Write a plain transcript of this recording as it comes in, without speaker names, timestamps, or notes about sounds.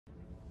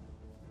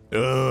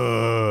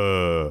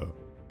Ugh.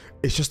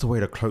 It's just the way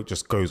the cloak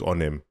just goes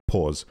on him,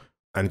 pause,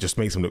 and it just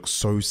makes him look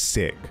so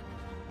sick.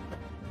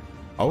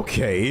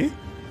 Okay.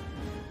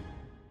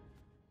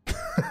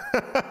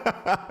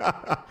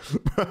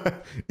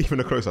 Even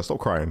the closer, stop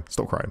crying,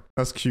 stop crying.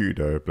 That's cute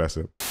though, bless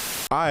him.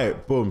 All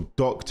right, boom,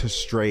 Doctor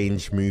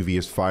Strange movie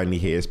is finally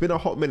here. It's been a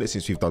hot minute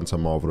since we've done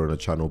some Marvel on the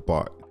channel,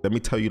 but let me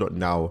tell you that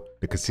now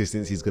the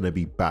consistency is gonna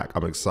be back.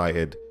 I'm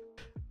excited.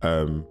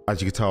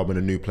 As you can tell, I'm in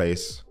a new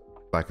place.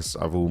 Like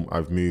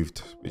I've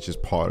moved, which is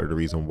part of the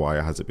reason why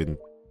it hasn't been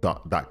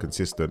that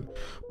consistent.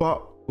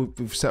 But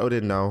we've settled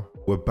in now.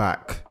 We're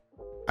back,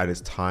 and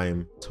it's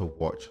time to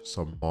watch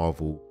some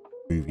Marvel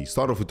movies.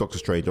 Start off with Doctor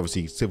Strange.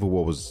 Obviously, Civil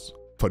War was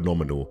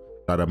phenomenal.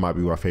 Now that might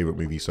be my favorite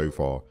movie so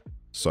far.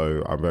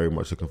 So I'm very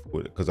much looking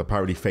forward, because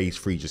apparently Phase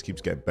 3 just keeps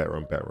getting better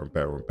and better and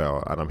better and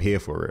better, and I'm here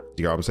for it.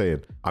 Do you know what I'm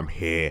saying? I'm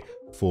here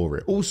for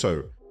it.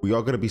 Also, we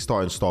are going to be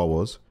starting Star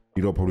Wars.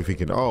 You're probably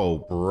thinking,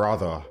 oh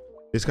brother,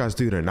 this guy's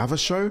doing another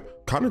show?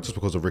 Kind of just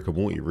because of Rick and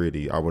Morty,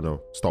 really. I want to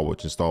start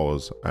watching Star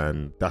Wars,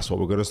 and that's what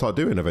we're going to start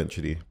doing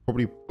eventually.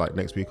 Probably like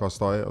next week I'll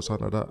start it or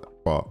something like that.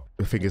 But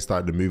the thing is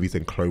that the movies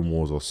in Clone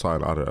Wars or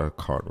something, I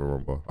can't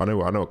remember. I know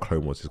what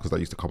Clone Wars is, because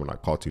that used to come on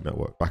like Cartoon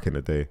Network back in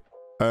the day.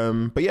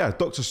 But yeah,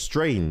 Doctor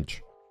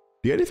Strange.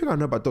 The only thing I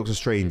know about Doctor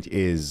Strange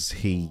is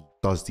he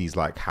does these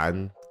like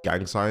hand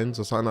gang signs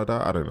or something like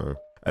that. I don't know.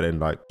 And then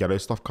like yellow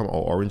stuff or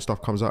orange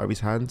stuff comes out of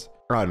his hands.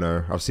 I don't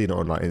know. I've seen it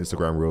on like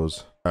Instagram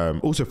reels.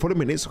 Also follow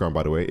me on Instagram,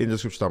 by the way, in the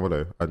description down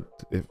below. And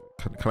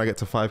can I get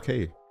to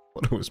 5K?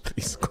 Followers,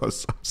 please,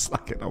 because I'm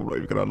slacking. I'm not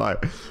even gonna lie.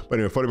 But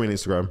anyway, follow me on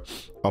Instagram.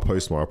 I'll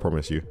post more, I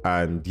promise you.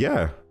 And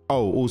yeah.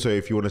 Oh, also,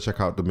 if you want to check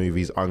out the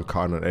movies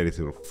uncut and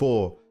edited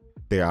for,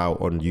 they're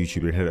out on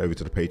YouTube, and head over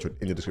to the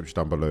Patreon in the description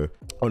down below.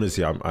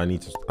 Honestly, I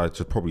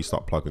should probably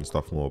start plugging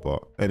stuff more,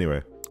 but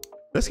anyway,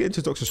 let's get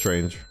into Doctor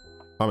Strange.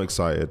 I'm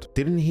excited.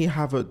 Didn't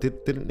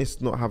this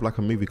not have like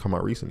a movie come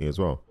out recently as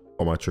well?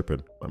 Or am I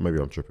tripping? Maybe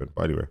I'm tripping,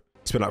 but anyway,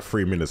 it's been like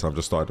 3 minutes. I've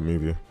just started the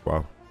movie.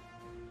 Wow.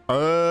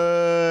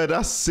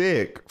 That's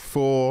sick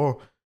for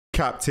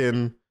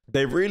Captain.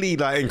 They're really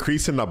like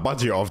increasing the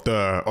budget of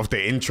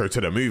the intro to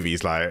the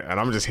movies, like,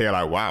 and I'm just here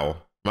like, wow.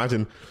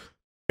 Imagine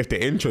if the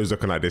intro's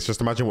looking like this,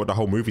 just imagine what the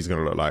whole movie's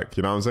gonna look like.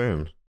 You know what I'm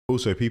saying?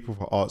 Also, people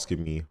are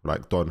asking me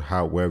like, Don,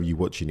 where are you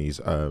watching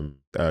these?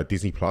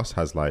 Disney Plus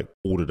has like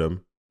all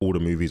the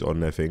movies on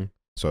their thing.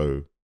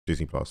 So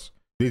Disney Plus,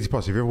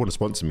 if you ever want to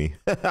sponsor me,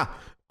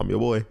 I'm your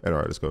boy. All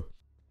right, let's go.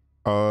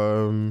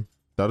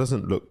 That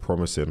doesn't look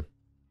promising.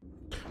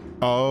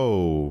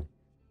 Oh,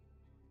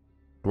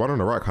 the one on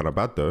the right kind of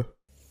bad though.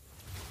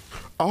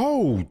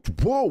 Oh,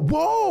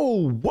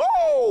 whoa.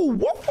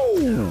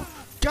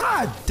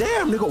 God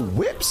damn, they got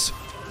whips.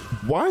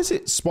 Why is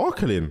it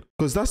sparkling?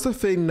 Because that's the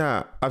thing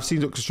that I've seen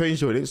Doctor Strange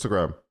do on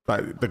Instagram.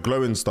 Like the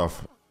glowing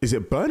stuff. Is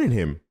it burning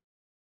him?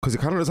 Because it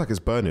kind of looks like it's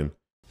burning.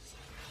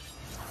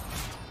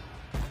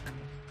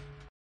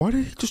 Why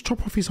did he just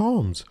chop off his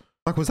arms?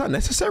 Like, was that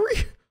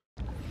necessary?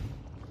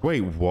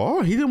 Wait,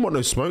 what? He didn't want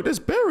no smoke. There's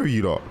bare of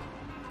you lot.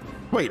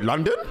 Wait,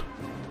 London?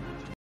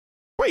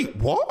 Wait,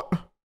 what?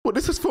 What,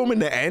 this is filming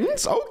the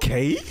ends?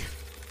 Okay.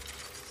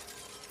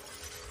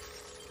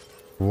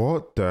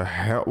 What the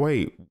hell?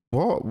 Wait,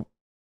 what?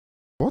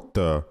 What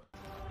the?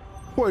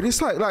 What,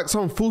 it's like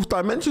some fourth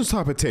dimensions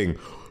type of thing.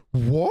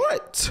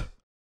 What?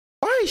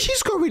 Why,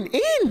 she's going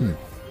in.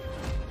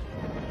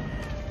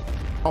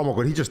 Oh my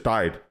God, he just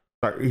died.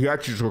 Like, he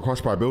actually just got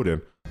crushed by a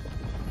building.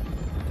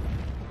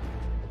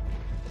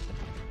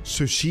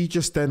 So she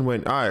just then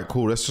went, all right,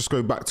 cool, let's just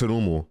go back to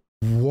normal.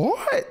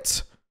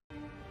 What?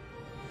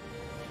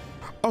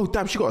 Oh,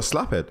 damn, she got a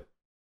slap head.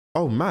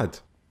 Oh, mad.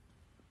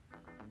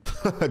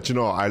 Do you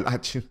know what? I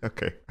actually,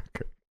 okay.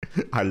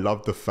 I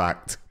love the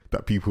fact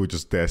that people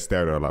just there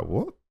staring at her like,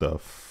 what the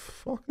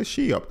fuck is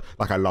she up?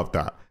 Like, I love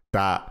that.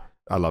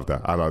 I love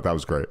that. That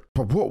was great.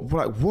 But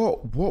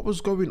what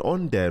was going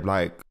on there?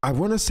 Like, I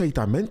want to say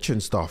dimension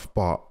stuff,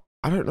 but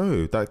I don't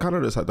know. That kind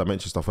of looks like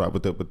dimension stuff, like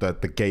with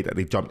the gate that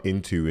they jumped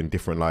into in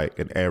different, like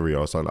an area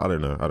or something. I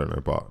don't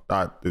know, but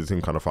that is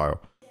him kind of fire.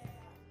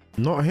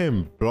 Not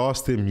him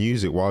blasting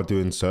music while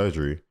doing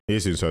surgery. He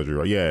is doing surgery,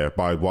 right? Yeah,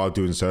 while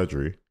doing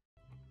surgery.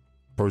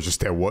 Probably just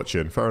there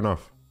watching. Fair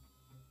enough.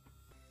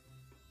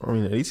 I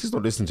mean, at least he's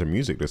not listening to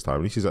music this time.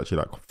 At least he's actually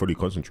like fully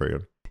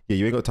concentrating. Yeah,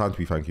 you ain't got time to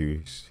be, thank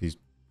you. He's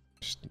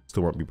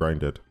still won't be brain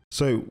dead.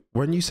 So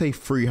when you say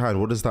freehand,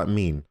 what does that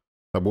mean?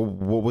 Like,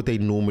 what would they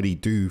normally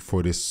do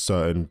for this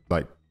certain,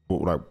 like,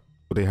 would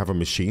they have a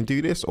machine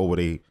do this, or would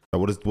they?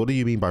 Like, what do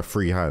you mean by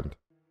freehand?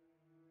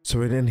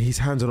 So then his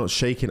hands are not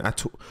shaking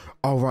at all.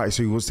 Oh right,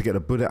 so he wants to get a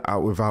bullet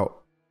out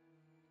without.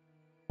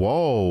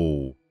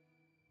 Whoa.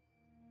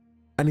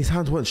 And his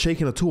hands weren't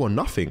shaking at all or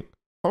nothing.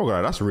 Oh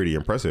God, that's really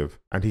impressive.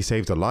 And he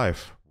saved a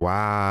life.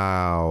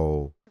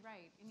 Wow.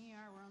 Right, in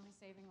ER we're only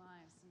saving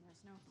lives, and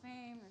there's no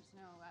fame, there's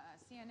no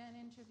CNN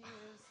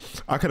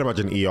interviews. I can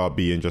imagine ER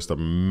being just a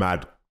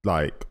mad,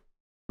 like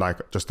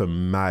just a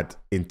mad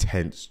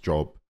intense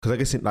job. Because I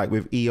guess like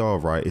with ER,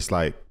 right, it's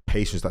like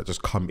patients that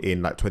just come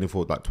in like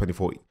 24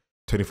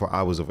 24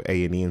 hours of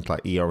A&E and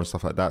like ER and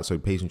stuff like that. So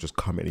patients just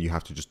come in and you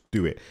have to just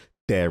do it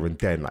there and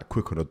then, like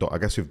quick on the dot. I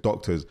guess with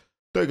doctors,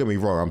 don't get me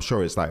wrong, I'm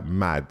sure it's like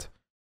mad,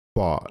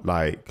 but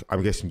like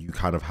I'm guessing you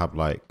kind of have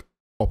like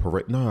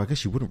no, I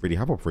guess you wouldn't really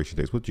have operation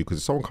days, would you? Because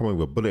if someone coming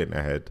with a bullet in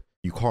their head,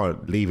 you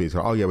can't leave it.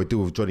 So, oh yeah, we're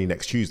dealing with Johnny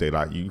next Tuesday.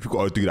 Like you've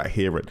got to do that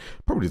here, and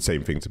probably the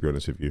same thing, to be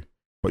honest with you.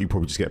 But you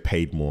probably just get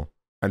paid more.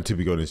 And to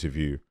be honest with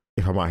you,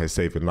 if I'm out here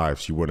saving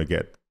lives, you want to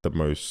get the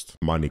most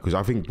money. Because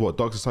I think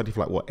doctors study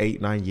for like what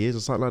 8-9 years or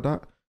something like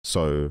that.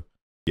 So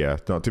yeah,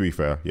 no, to be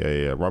fair,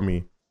 yeah. Run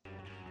me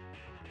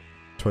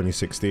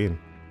 2016.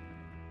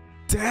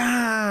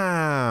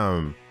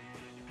 Damn.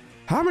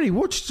 How many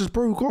watches does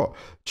bro got?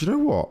 Do you know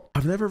what?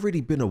 I've never really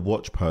been a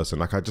watch person.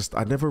 Like I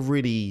never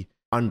really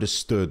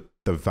understood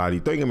the value.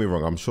 Don't get me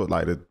wrong. I'm sure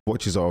like the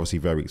watches are obviously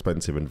very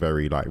expensive and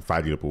very like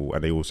valuable,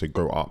 and they also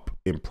go up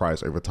in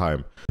price over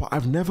time. But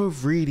I've never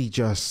really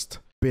just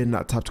been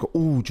that type to go,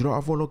 oh, do you know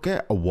what I want to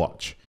get? A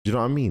watch. Do you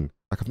know what I mean?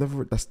 Like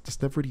that's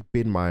never really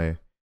been my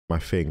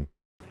thing.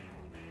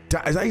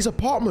 Is that his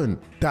apartment?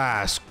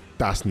 That's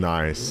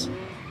nice.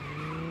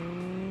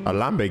 A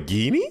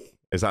Lamborghini?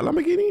 Is that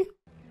Lamborghini?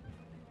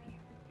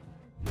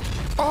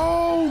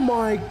 Oh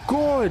my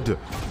God.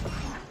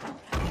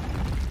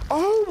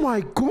 Oh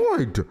my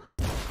God.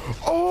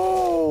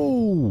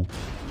 Oh.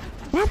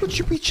 Why would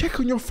you be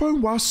checking your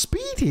phone while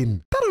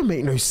speeding? That don't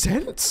make no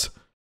sense.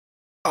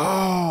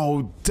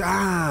 Oh,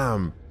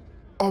 damn.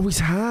 Oh, his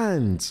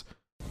hands.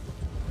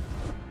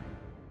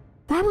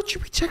 Why would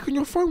you be checking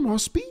your phone while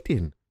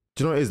speeding?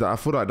 Do you know what it is? That I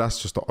feel like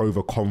that's just the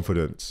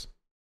overconfidence.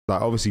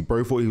 Like obviously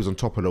bro thought he was on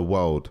top of the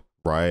world,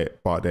 right?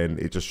 But then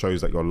it just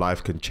shows that your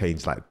life can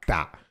change like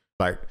that.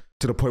 Like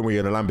to the point where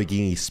you're in a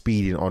Lamborghini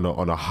speeding on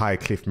a high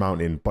cliff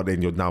mountain, but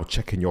then you're now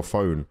checking your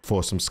phone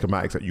for some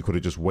schematics that you could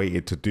have just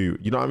waited to do.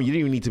 You know what I mean? You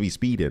didn't even need to be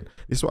speeding.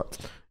 This is what,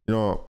 you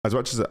know, as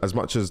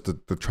much as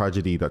the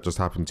tragedy that just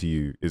happened to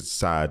you is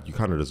sad, you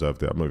kind of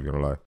deserved it. I'm not even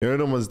gonna lie. You know,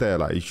 no one's there.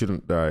 Like you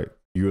shouldn't, like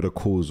you were the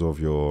cause of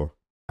your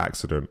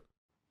accident.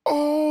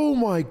 Oh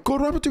my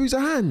God, what happened to his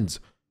hands?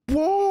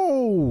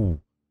 Whoa.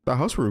 That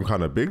hospital room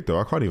kind of big though.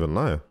 I can't even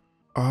lie.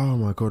 Oh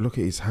my God, look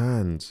at his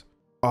hands.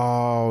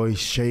 Oh, he's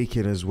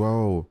shaking as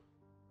well.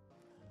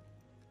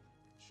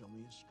 Show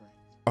me your strength.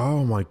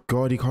 Oh my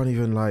God, he can't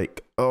even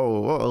like,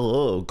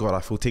 oh God,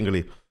 I feel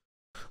tingly. Came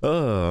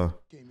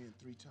in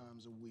 3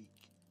 times a week,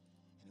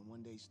 and then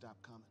one day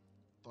stopped coming.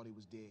 Thought he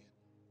was dead.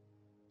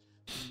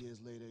 2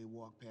 years later, he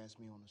walked past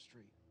me on the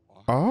street.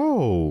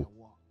 Oh.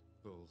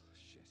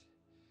 Bullshit.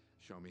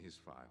 Show me his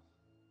file.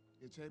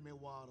 It take me a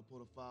while to pull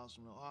the files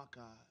from the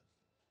archive,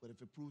 but if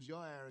it proves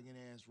your arrogant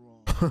ass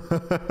wrong.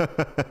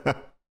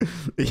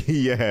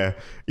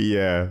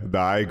 yeah. No,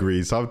 I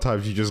agree.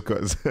 Sometimes you just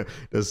got,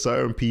 there's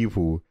certain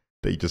people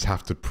that you just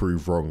have to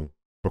prove wrong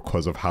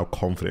because of how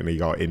confident they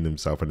are in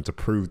themselves, and to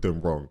prove them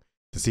wrong,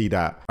 to see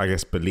that, I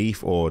guess,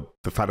 belief or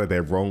the fact that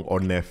they're wrong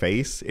on their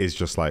face is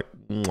just like,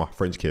 mwah,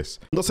 French kiss.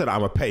 I'm not saying that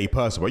I'm a petty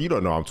person, but you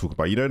don't know what I'm talking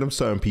about. You know them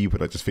certain people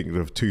that just think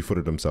they're too full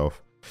of themselves.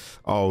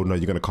 Oh no,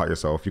 you're going to cut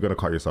yourself. You're going to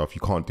cut yourself.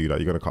 You can't do that.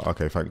 You're going to cut.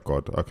 Okay, thank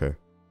God. Okay.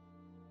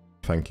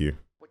 Thank you.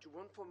 What you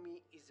want from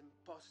me is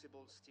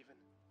impossible, Stephen.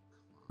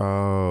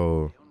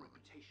 Oh.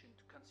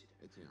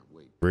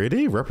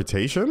 Really?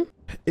 Reputation?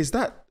 Is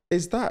that,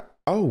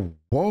 oh,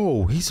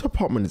 whoa, his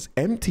apartment is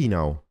empty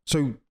now.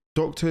 So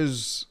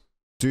doctors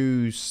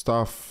do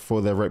stuff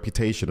for their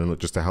reputation and not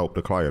just to help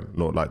the client,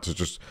 not like to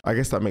just, I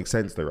guess that makes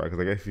sense though, right? Because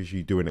I guess if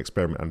you do an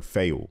experiment and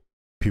fail,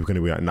 people are going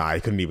to be like, nah, he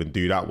couldn't even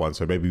do that one.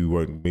 So maybe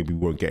we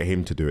won't get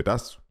him to do it.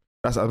 That's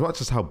as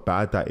much as how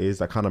bad that is,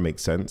 that kind of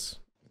makes sense.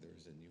 There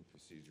is a new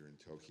procedure in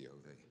Tokyo.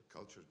 They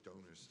culture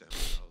donor stem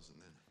cells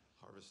and then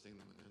harvesting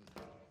them and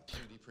then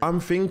I'm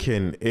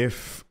thinking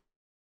if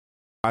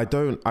I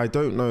don't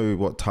know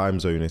what time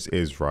zone this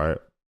is, right?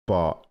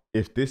 But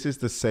if this is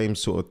the same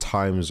sort of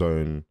time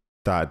zone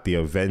that the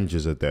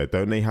Avengers are there,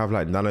 don't they have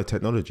like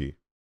nanotechnology?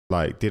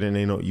 Like, didn't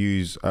they not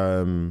use,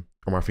 am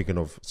I thinking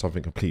of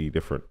something completely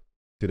different?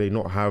 Do they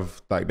not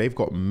have, like, they've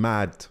got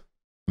mad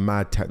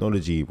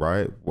technology,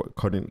 right? What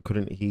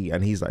couldn't he,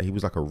 and he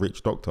was like a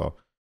rich doctor.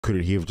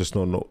 Couldn't he have just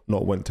not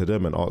went to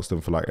them and asked them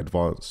for like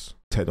advanced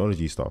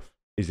technology stuff?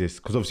 Is this,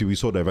 because obviously we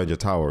saw the Avenger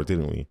Tower,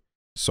 didn't we?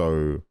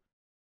 So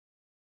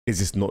is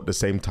this not the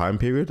same time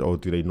period, or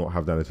do they not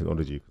have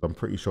nanotechnology? Because I'm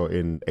pretty sure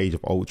in Age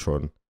of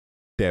Ultron,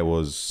 there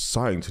was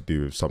something to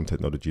do with some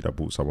technology that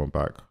brought someone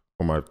back.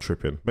 Or am I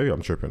tripping? Maybe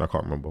I'm tripping. I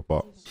can't remember.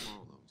 But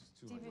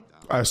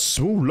a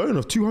small loan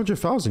of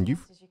 200,000. You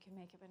can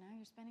make it, but now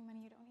you're spending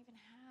money you don't even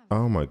have.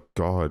 Oh my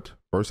God.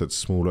 Bro said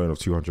small loan of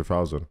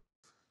 200,000.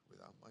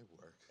 without my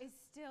work. It's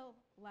still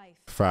life.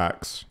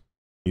 Facts.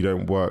 You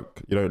don't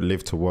work. You don't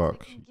live to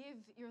work. It can give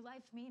your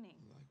life meaning.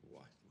 Like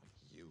what? Like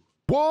you.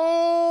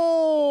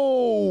 Whoa!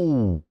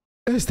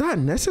 Is that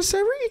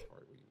necessary?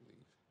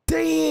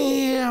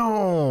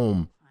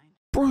 Damn!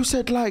 Bro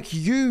said like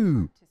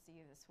you. To see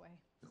you this way.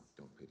 No,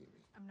 don't pity me.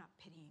 I'm not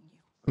pitying you.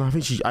 No,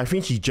 I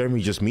think she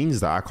generally just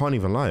means that. I can't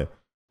even lie.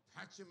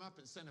 Patch him up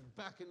and send him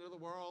back into the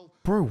world.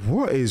 Bro,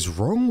 what is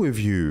wrong with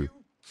you? You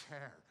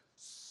care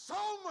so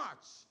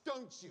much,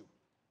 don't you?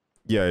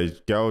 Yeah,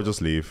 girl,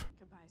 just leave.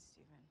 Goodbye,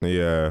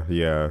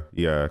 Stephen.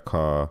 Yeah,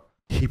 car.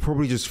 He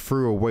probably just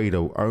threw away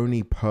the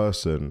only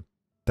person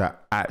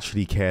that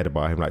actually cared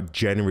about him, like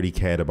genuinely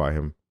cared about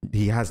him.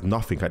 He has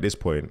nothing at this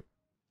point.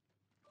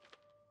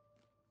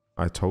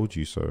 I told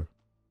you so.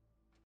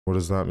 What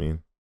does that mean?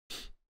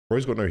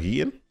 Bro's got no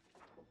heating?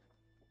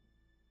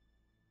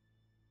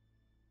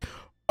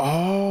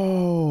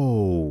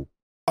 Oh,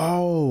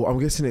 I'm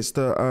guessing it's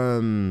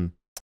the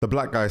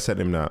black guy sent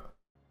him that.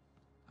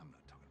 I'm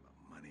not talking about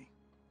money.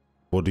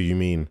 What do you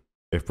mean?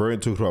 If bro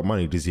ain't talking about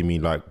money, does he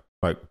mean like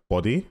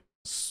body?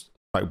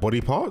 Like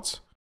body parts?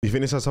 Do you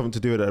think this has something to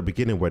do with it at the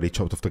beginning where they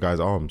chopped off the guy's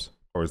arms?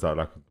 Or is that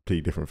like a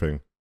completely different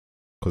thing?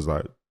 Because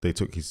like they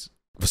took his,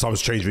 for some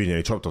strange reason,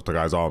 they chopped off the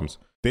guy's arms.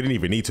 They didn't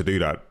even need to do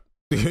that.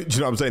 Do you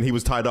know what I'm saying? He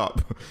was tied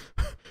up.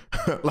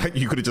 Like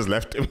you could have just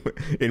left him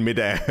in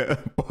midair.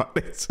 But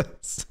it's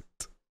just...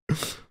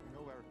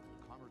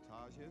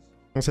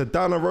 I said,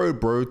 down the road,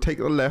 bro. Take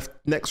the left,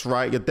 next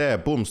right, you're there.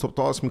 Boom, stop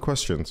asking me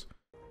questions.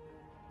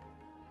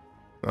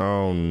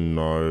 Oh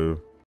no.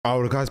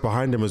 Oh, the guy's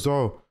behind him as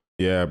well.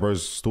 Yeah,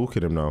 bro's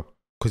stalking him now.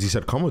 Because he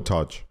said, come with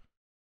Taj.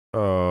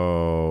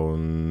 Oh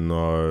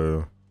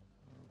no.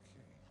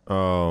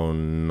 Oh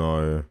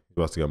no. He's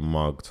about to get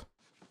mugged.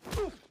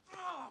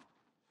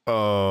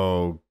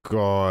 Oh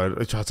god.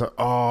 He tried to,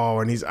 oh,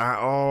 and he's at,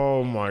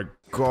 oh my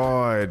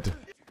god.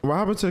 What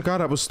happened to the guy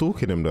that was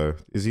stalking him though?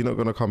 Is he not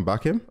gonna come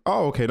back in?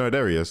 Oh, okay, no,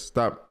 there he is.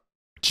 That,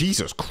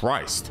 Jesus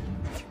Christ.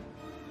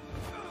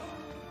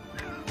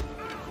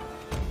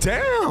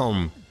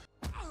 Damn.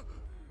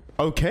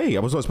 Okay, I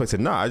was not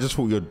expecting that. I just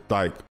thought you'd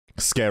like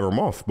scare him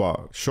off,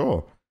 but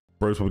sure.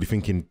 Bro's probably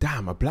thinking,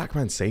 damn, a black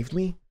man saved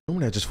me?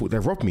 Normally I just thought they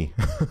robbed me.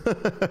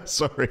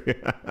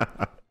 Sorry.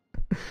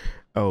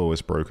 Oh,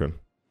 it's broken.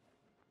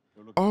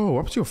 Oh,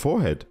 up to your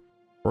forehead.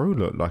 Bro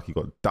looked like he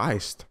got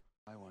diced.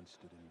 I once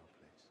stood in your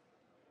place.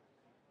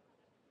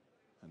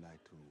 And I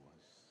too was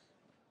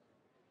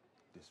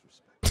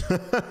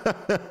disrespected.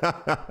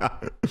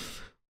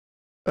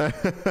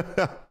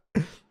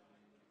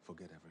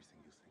 Forget everything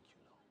you think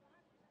you know.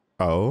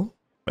 Oh,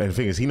 and the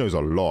thing is, he knows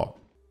a lot.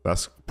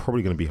 That's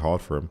probably going to be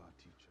hard for him.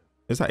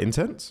 Is that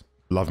incense?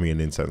 Love me an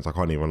incense. I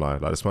can't even lie.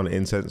 Like the smell of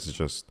incense is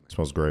just, it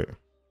smells great.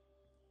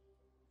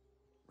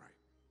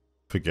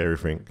 Forget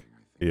everything.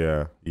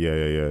 Yeah.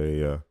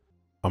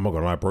 I'm not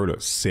gonna lie, bro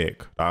looks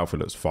sick. That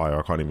outfit looks fire.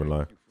 I can't even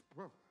lie.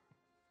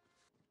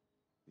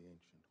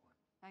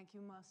 Thank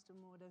you, Master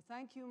Mordo.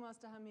 Thank you,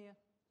 Master Hamir.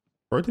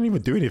 Bro didn't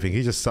even do anything.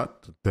 He just sat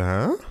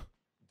there.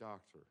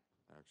 Doctor,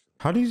 actually.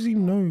 How does he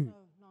know?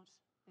 No, not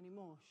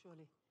anymore,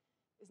 surely.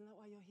 Isn't that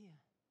why you're here?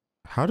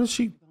 How does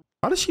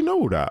she know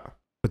all that?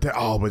 But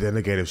then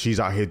again, if she's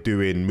out here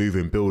doing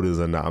moving buildings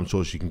and that, I'm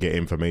sure she can get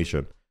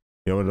information.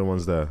 You know, one of the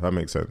ones there. That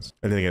makes sense.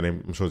 And then again,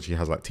 I'm sure she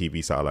has like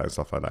TV satellite and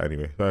stuff like that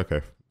anyway.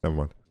 Okay, never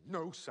mind.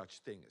 No such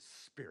thing as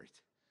spirit.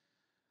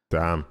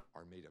 Damn.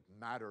 Are made of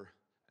matter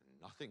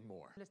and nothing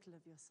more. Little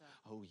of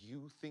yourself. Oh,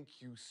 you think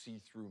you see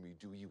through me,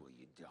 do you? Well,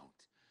 you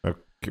don't.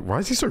 Okay, why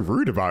is he so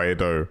rude about it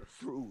though?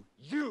 Through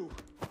you.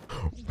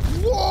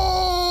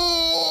 Whoa!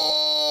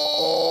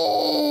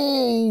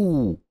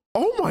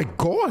 Oh my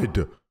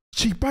god!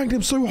 She banged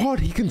him so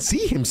hard he can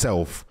see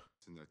himself.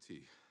 In that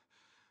tea.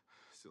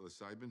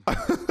 Psilocybin?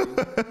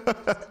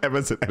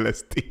 Evan said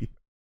LSD.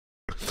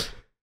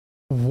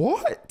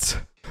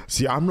 What?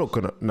 See, I'm not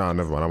gonna. No,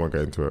 never mind. I won't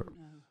get into it.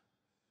 No.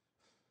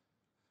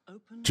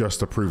 Open.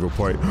 Just to prove a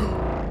point.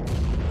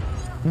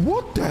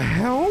 What the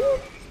hell?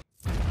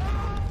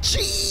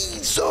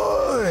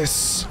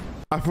 Jesus!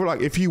 I feel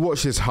like if you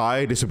watch this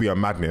high, this would be a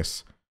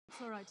madness.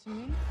 It's all right to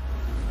me.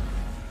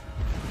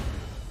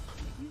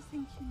 You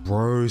think you know?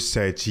 Bro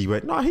said she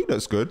went, nah, he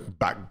looks good.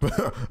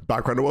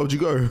 Background, where would you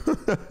go?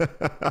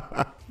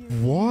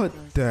 What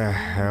the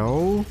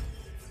hell?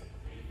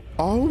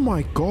 Oh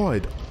my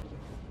god.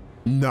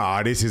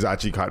 Nah, this is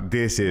actually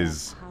this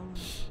is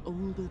Powers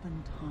older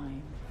than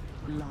time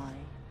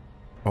lie.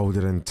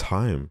 older than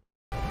time.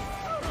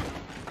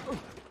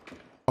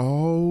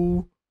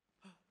 Oh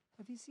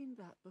Have you seen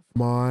that before?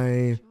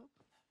 my. Shop?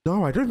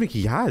 No, I don't think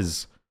he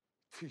has.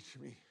 Teach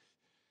me.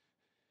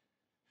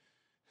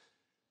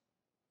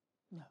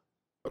 No.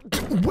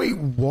 Wait,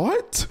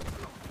 what?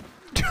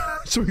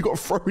 So he got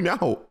thrown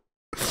out.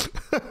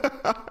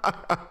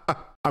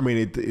 I mean,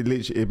 it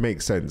literally, it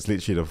makes sense.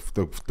 Literally,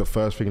 the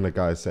first thing the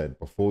guy said,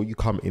 before you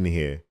come in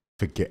here,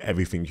 forget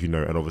everything you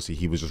know. And obviously,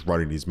 he was just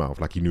running his mouth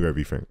like he knew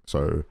everything.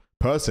 So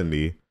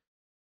personally,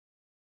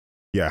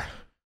 yeah,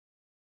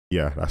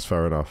 that's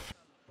fair enough.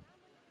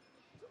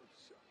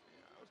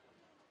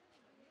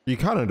 You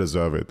kind of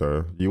deserve it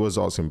though. You was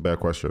asking bare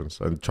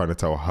questions and trying to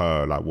tell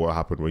her like what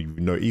happened when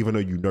you know, even though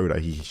you know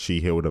that she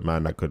healed a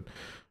man that could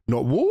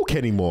not walk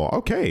anymore.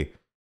 Okay.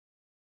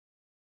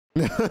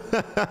 What's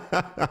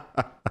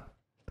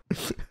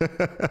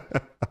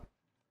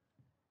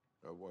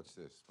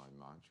this? My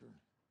mantra?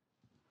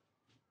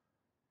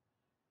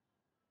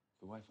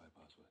 The Wi-Fi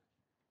password.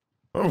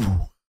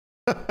 Oh.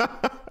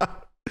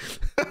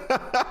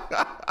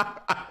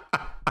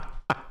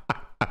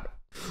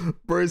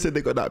 Bro Bro said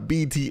they got that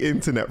BT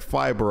internet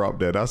fiber up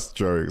there. That's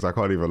jokes. I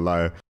can't even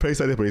lie.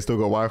 Place like this, but you still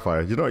got Wi-Fi.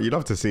 You know, you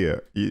love to see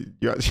it. You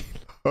actually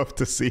love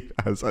to see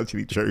that. It's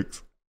actually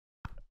jokes.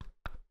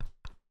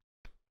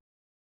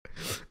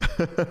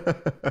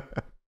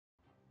 The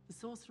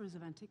sorcerers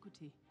of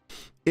antiquity.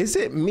 Is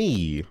it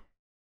me,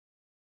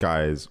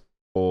 guys,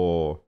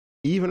 or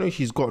even though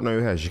she's got no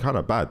hair, she's kind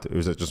of bad? Or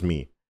is it just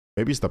me?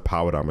 Maybe it's the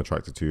power that I'm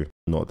attracted to,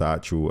 not the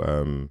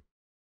actual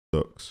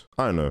looks.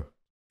 I don't know.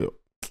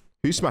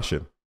 Who's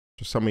smashing?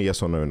 Just tell me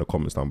yes or no in the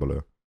comments down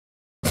below.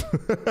 How do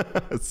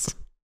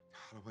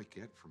I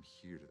get from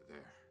here to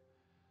there?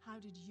 How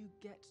did you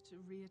get to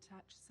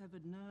reattach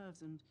severed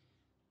nerves and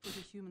put a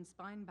human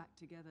spine back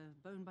together,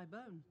 bone by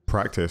bone?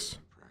 Practice.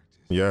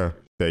 Practice. Yeah,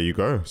 there you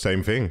go.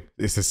 Same thing.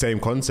 It's the same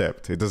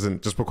concept. It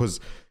doesn't just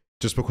because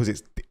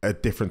it's a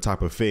different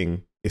type of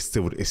thing. It's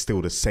still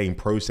the same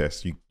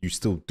process. You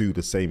still do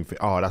the same thing.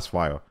 Oh, that's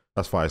fire.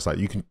 That's fire. It's like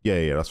you can.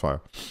 Yeah. That's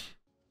fire.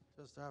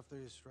 Just after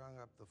he strung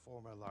up the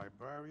former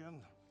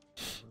librarian,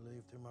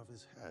 relieved him of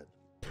his head.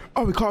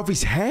 Oh, we cut off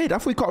his head. I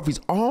thought we cut off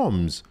his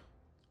arms.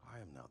 I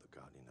am now the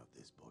guardian of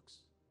these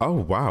books. Oh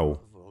wow.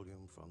 A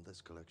volume from this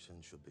collection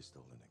should be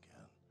stolen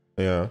again.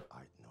 Yeah.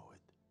 I'd know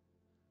it,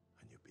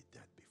 and you'd be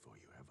dead before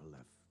you ever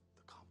left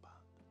the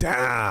compound.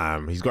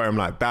 Damn, he's got him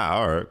like that.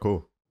 All right,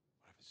 cool.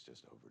 What if it's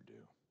just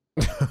overdue?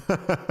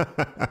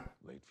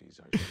 Late fees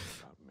are just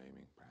about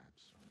maiming,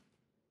 perhaps.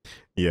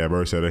 Yeah,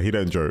 bro said he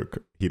don't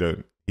joke.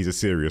 He's a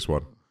serious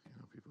one. You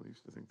know, people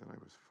used to think that I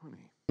was funny.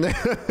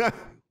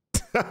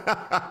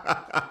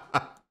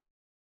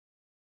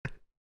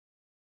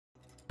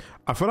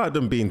 I feel like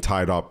them being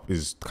tied up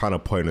is kind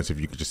of pointless if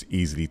you could just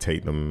easily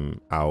take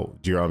them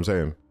out. Do you know what I'm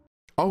saying?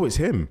 Oh, it's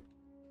him.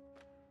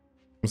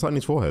 What's that on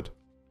his forehead?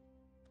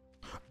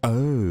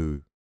 Oh,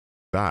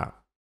 that.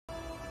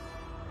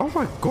 Oh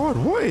my God,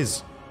 what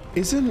is?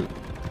 Isn't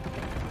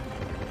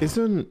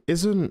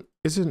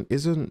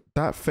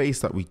that face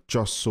that we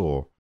just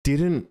saw?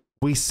 Didn't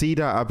we see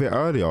that a bit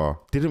earlier?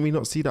 Didn't we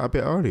not see that a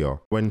bit earlier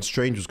when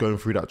Strange was going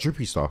through that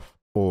trippy stuff?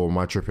 Or am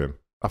I tripping?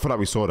 I feel like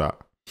we saw that.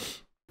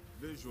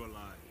 Visualize.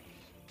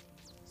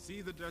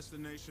 See the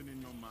destination in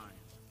your mind.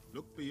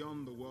 Look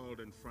beyond the world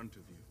in front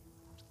of you.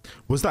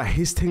 Was that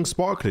his thing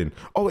sparkling?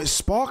 Oh, it's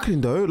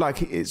sparkling though.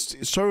 Like it's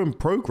showing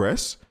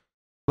progress.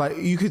 Like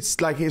you could,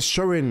 like it's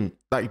showing,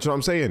 like, do you know what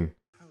I'm saying?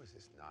 How is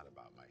this not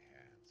about my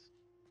hands?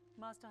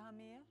 Master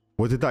Hamir?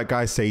 What did that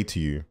guy say to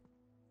you?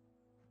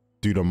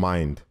 Do the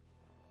mind.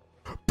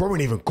 Bro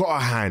ain't even got a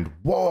hand.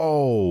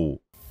 Whoa.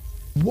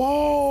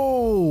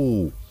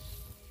 Whoa.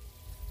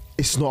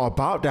 It's not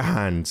about the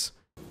hands.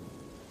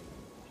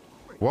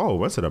 Whoa,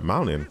 went to the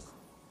mountain.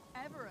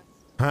 Everest.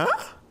 Huh?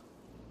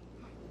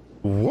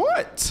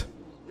 What?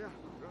 Yeah,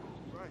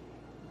 right.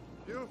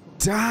 Beautiful.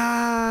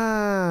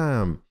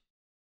 Damn.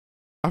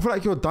 I feel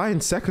like you're dying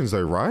seconds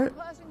though, right? A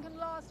person can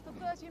last for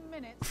 30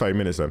 minutes, 30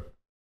 minutes then.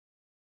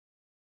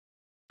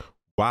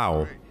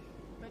 Wow.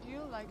 but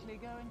you'll likely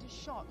go into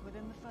shock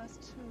within the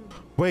first 2.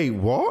 Wait,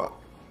 what?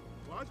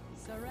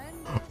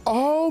 Surrender.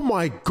 Oh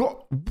my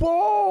God.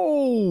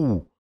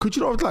 Whoa. Could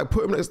you not like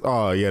put him next?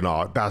 Oh yeah,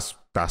 no, that's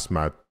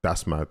mad.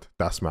 That's mad.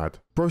 That's mad.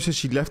 Bro says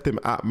she left him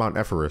at Mount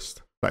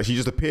Everest. Like she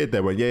just appeared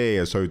there, went,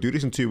 yeah. So do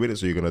this in 2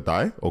 minutes or you're gonna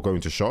die or go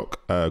into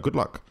shock. Good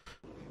luck.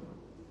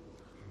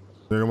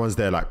 No one's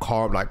there, like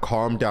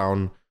calm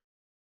down.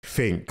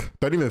 Think.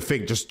 Don't even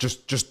think,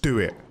 just do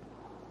it.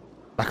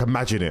 Like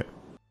imagine it.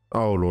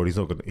 Oh Lord,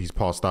 he's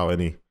passed out, isn't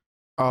he?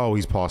 Oh,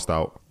 he's passed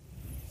out.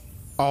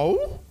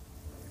 Oh?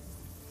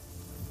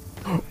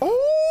 Oh!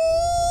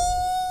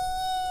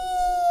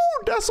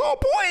 That's our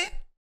boy.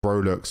 Bro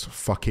looks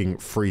fucking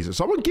freezing.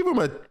 Someone give him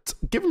a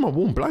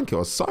warm blanket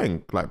or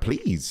something, like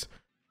please.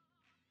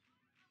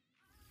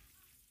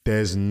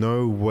 There's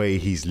no way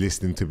he's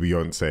listening to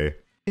Beyonce.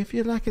 If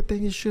you like it,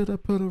 then you should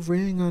have put a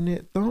ring on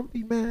it. Don't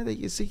be mad that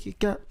you see you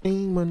got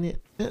name on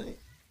it.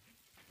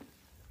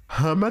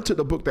 Her man took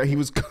the book that he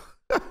was.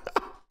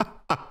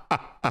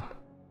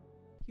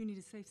 You need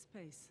a safe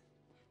space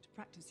to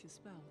practice your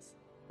spells.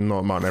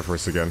 Not Mount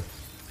Everest again.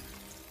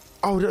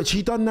 Oh,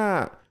 she done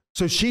that.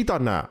 So she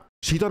done that.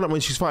 She done that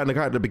when she's fighting the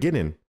guy at the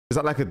beginning. Is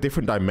that like a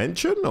different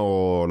dimension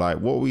or like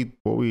what we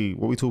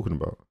talking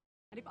about?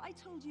 And if I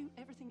told you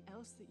everything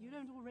else that you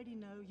don't already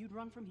know, you'd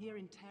run from here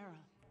in terror.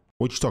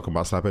 What you talking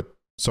about, Slaphead?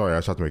 Sorry,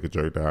 I tried to make a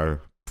joke there. I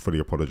fully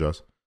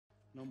apologize.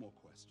 No more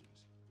questions.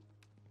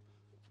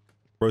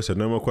 Bro said,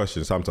 no more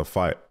questions. Time to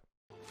fight.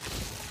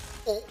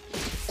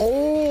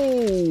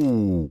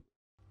 Oh!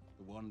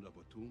 The one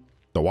Labatum.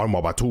 The one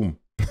Mabatum.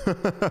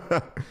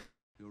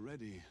 You're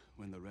ready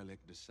when the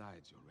relic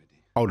decides you're ready.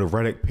 Oh, the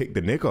relic picked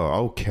the nigga.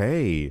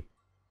 Okay.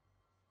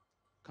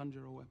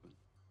 Conjure a weapon.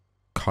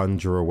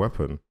 Conjure a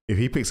weapon. If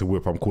he picks a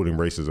whip, I'm calling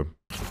racism.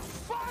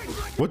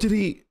 What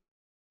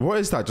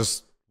is that?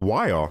 Just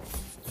wire?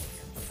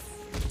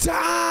 Damn!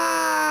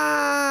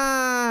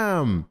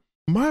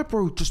 My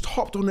bro just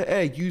hopped on the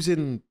air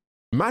using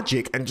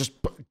magic and just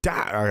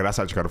damn. Okay, that's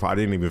actually kind of fun. I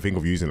didn't even think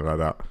of using it like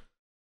that.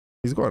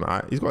 He's got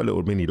a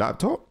little mini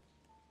laptop.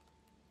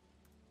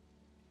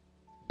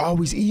 Oh,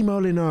 he's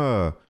emailing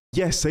her.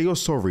 Yes, say you're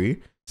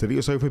sorry. Say that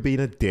you're sorry for being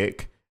a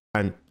dick.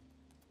 And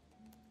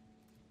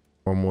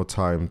one more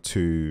time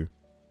to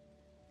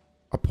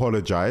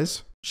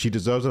apologize. She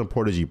deserves an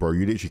apology, bro.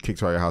 You literally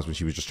kicked her out of your house when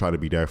she was just trying to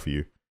be there for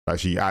you. Like,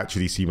 she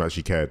actually seemed like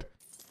she cared.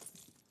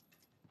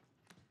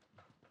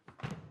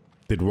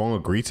 Did Wong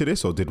agree to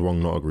this or did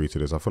Wong not agree to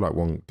this? I feel like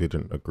Wong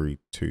didn't agree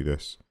to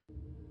this.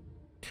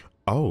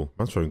 Oh,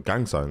 man's throwing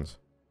gang signs.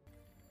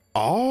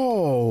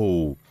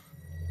 Oh.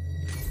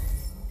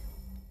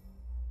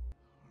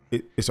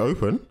 It's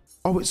open?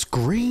 Oh, it's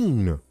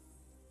green.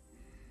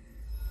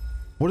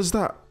 What is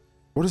that?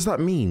 What does that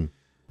mean?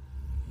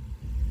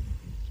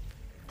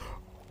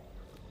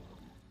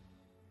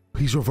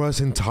 He's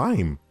reversing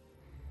time.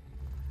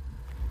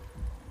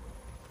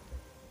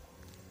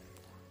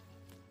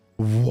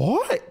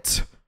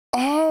 What?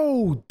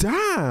 Oh,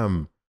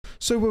 damn.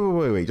 So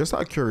wait. Just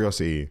out of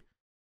curiosity,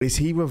 is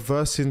he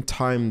reversing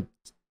time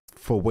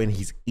for when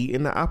he's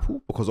eating the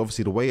apple? Because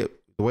obviously the way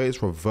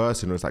it's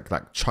reversing, it's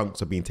like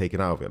chunks are being taken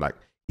out of it, like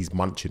he's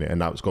munching it and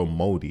now it's going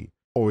moldy.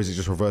 Or is it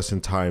just reversing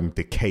time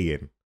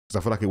decaying? Because I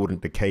feel like it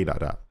wouldn't decay like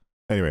that.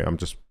 Anyway, I'm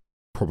just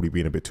probably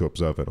being a bit too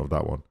observant of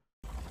that one.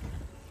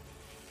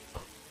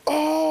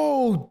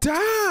 Oh,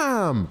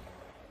 damn.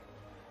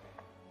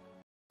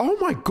 Oh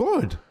my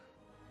God.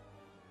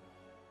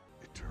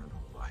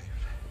 Eternal life.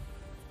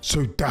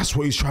 So that's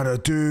what he's trying to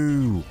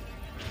do.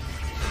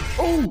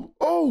 Oh.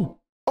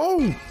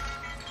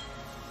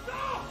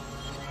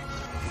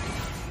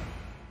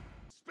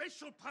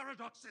 Spatial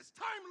paradoxes,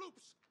 time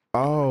loops.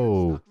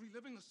 Oh. Start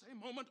reliving the same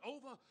moment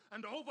over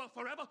and over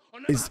forever, or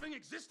never having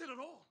existed at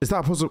all. Is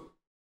that possible?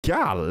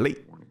 Golly.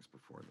 Warnings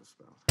before the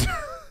spell.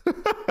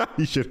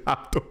 You should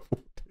have the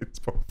warnings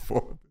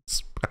before the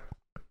spell.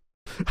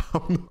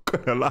 I'm not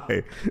gonna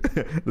lie.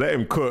 Let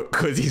him cook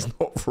because he's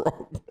not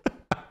wrong.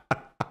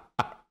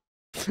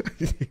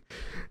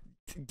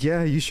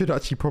 Yeah, you should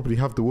actually probably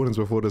have the warnings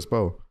before the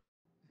spell.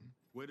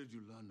 Where did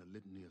you learn the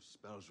litany of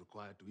spells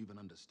required to even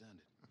understand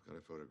it? I've got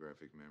a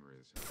photographic memory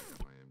that's how I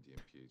got my MD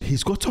and PhD.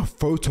 He's got a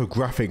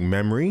photographic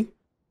memory?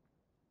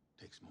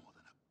 Takes more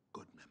than a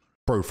good memory.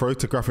 Bro,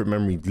 photographic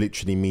memory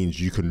literally means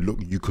you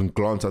can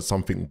glance at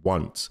something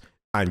once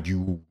and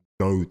you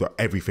know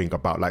everything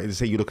about, like, let's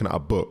say you're looking at a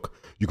book,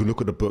 you can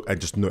look at the book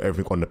and just know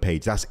everything on the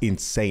page. That's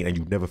insane, and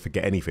you never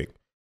forget anything.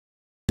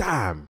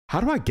 Damn,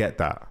 how do I get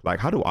that? Like,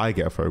 how do I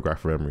get a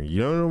photographic memory? You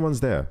know, no one's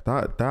there.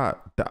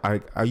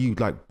 Are you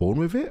like born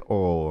with it,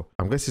 or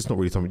I guess it's not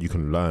really something you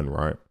can learn,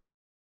 right?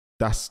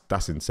 That's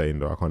insane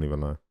though. I can't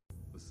even lie.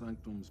 The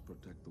sanctums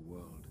protect the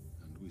world,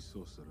 and we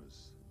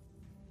sorcerers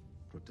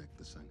protect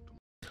the sanctum.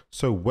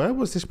 So where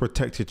was this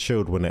protected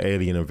shield when the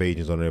alien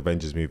invasions on the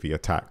Avengers movie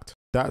attacked?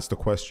 That's the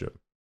question.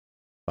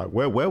 Like,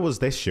 where was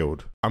this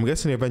shield? I'm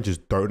guessing the Avengers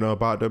don't know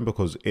about them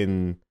because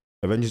in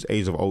Avengers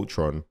Age of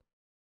Ultron,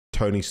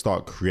 Tony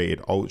Stark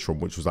created Ultron,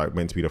 which was like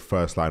meant to be the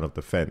first line of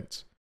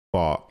defense.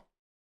 But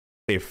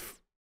if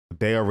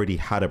they already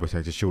had a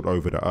protected shield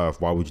over the Earth,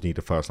 why would you need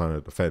the first line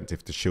of defense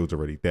if the shield's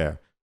already there?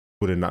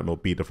 Wouldn't that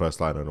not be the first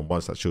line? And then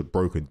once that shield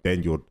broken,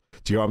 then do you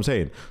know what I'm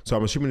saying? So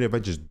I'm assuming the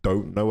Avengers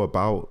don't know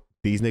about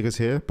these niggas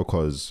here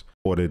because,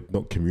 or they're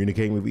not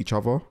communicating with each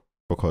other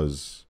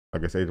because I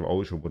guess Age of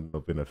Ultron wouldn't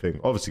have been a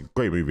thing. Obviously,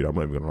 great movie. I'm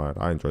not even gonna lie.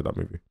 I enjoyed that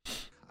movie.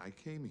 I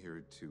came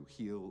here to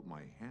heal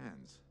my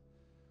hands,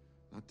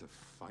 not to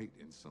fight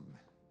in some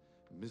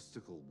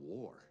mystical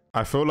war.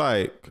 I feel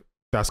like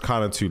that's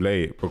kind of too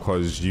late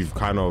because you've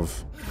kind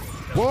of...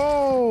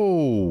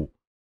 Whoa!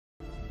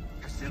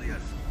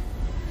 Caecilius!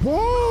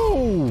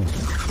 Whoa!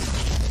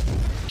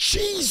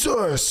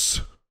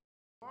 Jesus!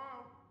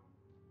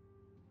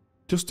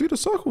 Just do the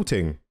circle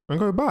thing and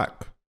go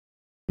back.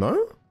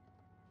 No?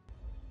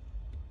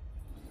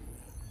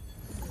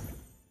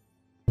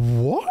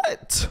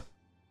 What?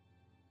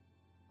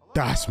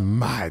 That's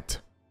mad.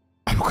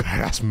 Okay,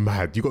 that's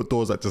mad. You got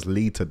doors that just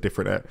lead to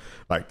different,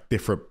 like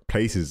different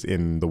places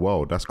in the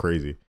world. That's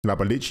crazy. Like,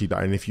 but literally,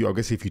 and I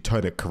guess if you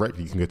turn it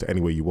correctly, you can go to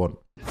anywhere you want.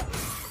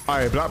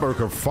 Alright, Blackbird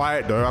can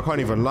fight though. I can't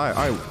even lie.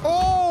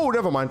 Oh,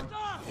 never mind.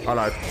 I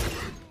lied.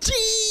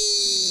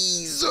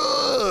 Jesus.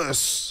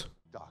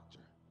 Doctor.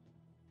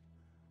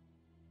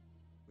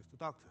 Mr.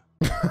 Doctor.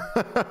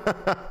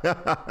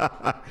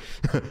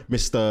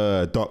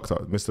 Mr. Doctor.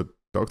 Mr.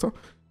 Doctor?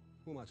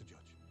 Who am I to judge?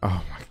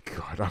 Oh my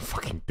God, I'm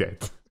fucking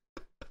dead.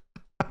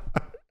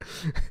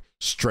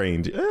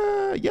 Strange.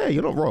 Yeah,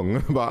 you're not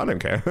wrong, but I don't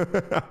care.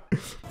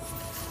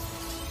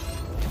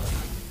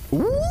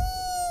 Ooh!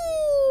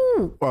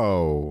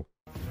 Whoa.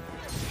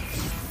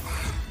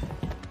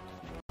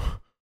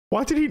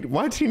 Why did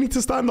he need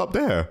to stand up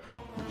there?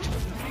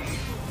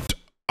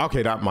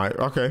 Okay,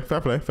 okay,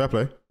 fair play.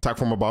 Attack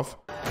from above.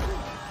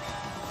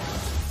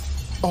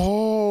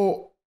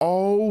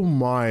 Oh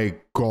my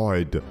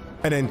God.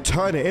 And then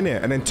turn it,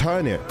 innit? And then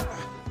turn it.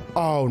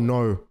 Oh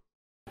no.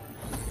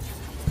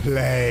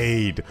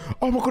 Played.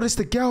 Oh my God, it's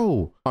the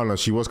girl. Oh no,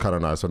 she was kind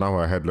of nice, so now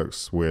her head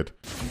looks weird.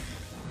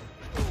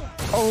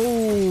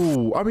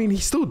 Oh, I mean,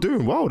 he's still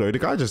doing well though.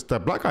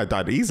 The black guy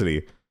died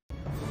easily.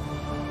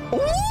 Ooh!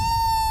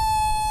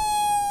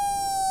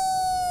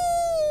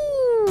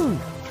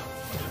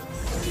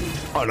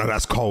 Oh no,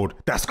 that's cold.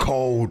 That's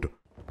cold.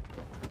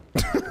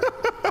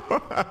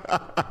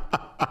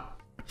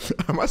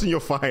 Imagine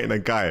you're fighting a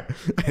guy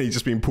and he's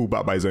just being pulled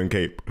back by his own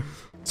cape.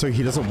 So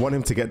he doesn't want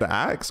him to get the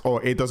axe,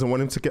 or it doesn't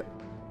want him to get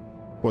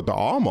what, the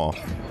armor?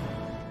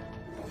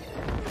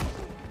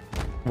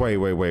 Wait.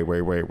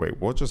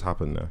 What just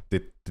happened there?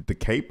 Did the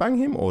cape bang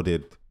him, or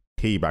did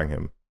he bang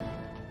him?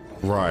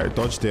 Right,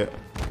 dodged it.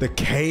 The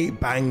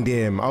cape banged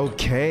him.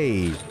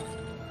 Okay.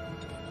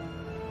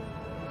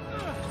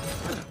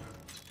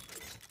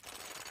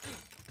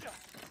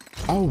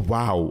 Oh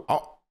wow.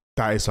 Oh,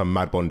 that is some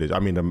mad bondage. I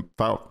mean, the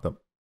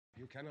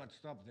You cannot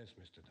stop this,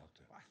 Mr.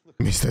 Doctor.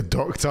 Mr.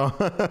 Doctor.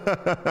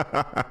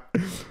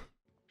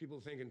 People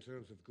think in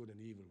terms of good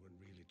and evil when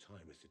really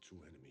time is the true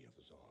enemy of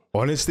us all.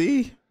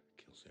 Honestly,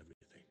 Kills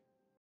everything.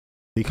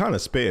 he kind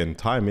of spitting.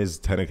 Time is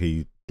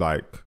technically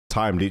like,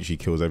 time literally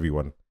kills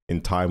everyone.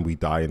 In time we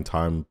die. In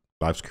time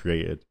life's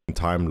created. In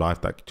time life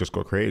that just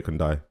got created can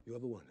die. You're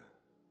the one.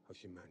 How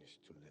she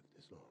managed to live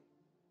this long.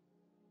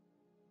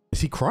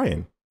 Is he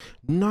crying?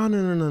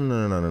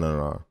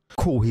 No.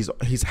 Cool.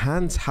 His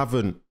hands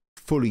haven't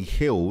fully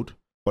healed,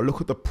 but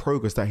look at the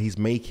progress that he's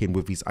making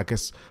with his, I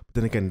guess, but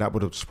then again, that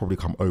would have just probably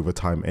come over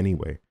time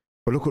anyway.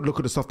 But look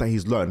at the stuff that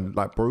he's learned,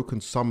 like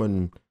broken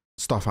summon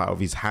stuff out of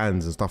his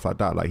hands and stuff like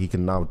that. Like he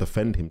can now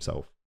defend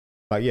himself.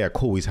 Like, yeah,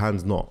 cool. His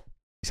hands are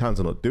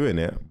not doing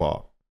it,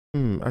 but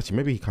actually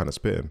maybe he kind of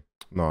spitting.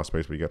 No,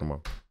 space where you get them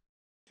up.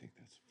 I think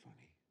that's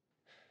funny.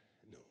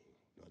 No,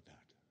 not that.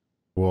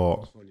 What?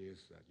 What's funny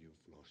is that you've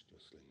lost your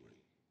sling ring.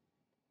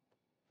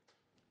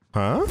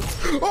 Huh?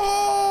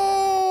 Oh!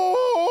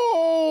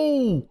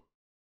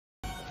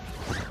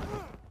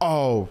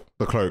 Oh,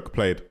 the cloak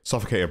played.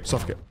 Suffocate him.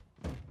 Suffocate.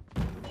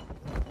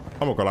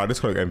 I'm not gonna lie, this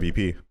cloak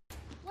MVP.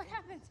 What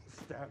happened?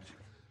 Stabbed.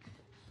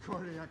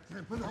 Cardiac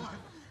tamponade.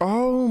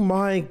 Oh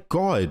my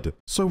god.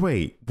 So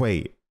wait.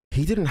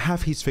 He didn't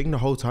have his thing the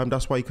whole time.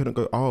 That's why he couldn't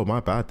go. Oh, my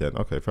bad then.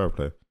 Okay, fair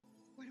play.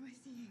 What am I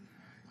seeing?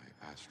 My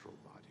astral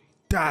body.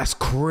 That's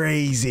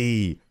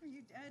crazy. Are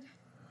you dead?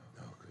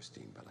 No,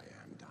 Christine, but I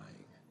am dying.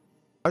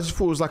 I just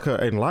thought it was like an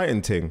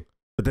enlightened thing.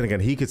 But then again,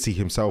 he could see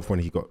himself when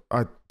he got...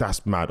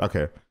 that's mad.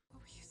 Okay. What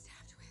were you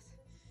stabbed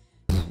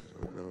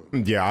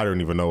with? Yeah, I don't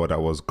even know what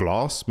that was.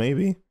 Glass,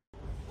 maybe?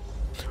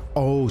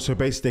 Oh, so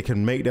basically they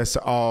can make this...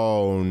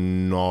 Oh,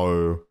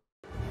 no.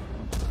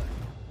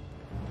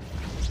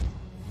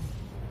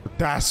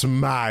 That's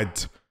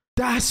mad.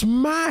 That's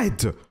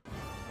mad.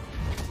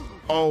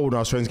 Oh,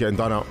 no, Stran's getting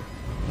done out.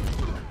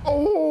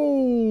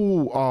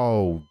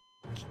 Oh.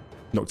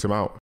 Knocked him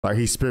out. Like,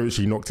 he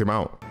spiritually knocked him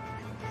out.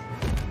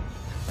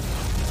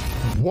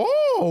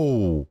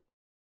 Whoa.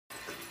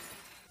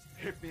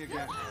 Hit me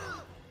again.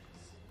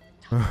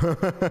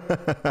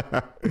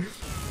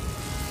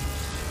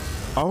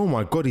 Oh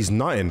my god, he's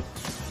nutting.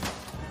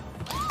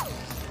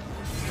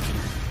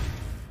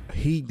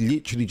 He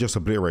literally just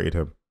obliterated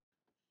him.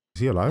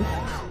 Is he alive?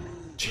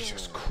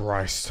 Jesus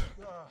Christ.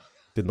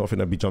 Did not think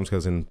there'd be jump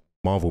scares in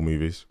Marvel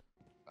movies.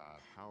 A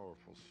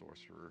powerful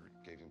sorcerer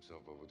gave himself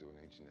over to an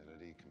ancient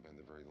entity, combined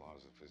the very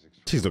laws of physics.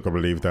 She's not gonna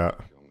believe that.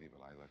 Kill me,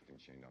 but I left him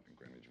chained up in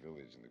Greenwich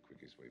Village, and the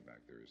quickest way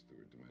back there is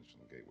through a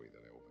dimensional gateway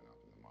that I open up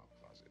in the mob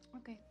closet.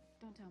 Okay,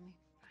 don't tell me.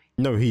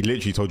 No, he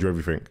literally told you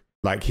everything.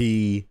 Like,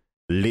 he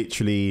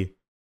literally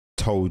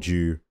told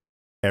you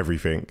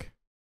everything.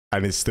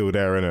 And it's still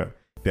there, innit?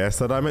 There's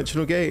the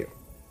dimensional gate.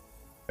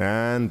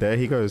 And there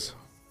he goes.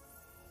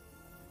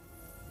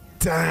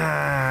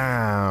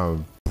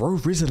 Damn. Bro,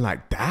 risen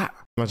like that?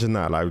 Imagine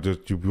that. Like,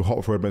 just you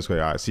hop for a minute. All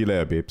right, see you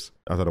later, babes.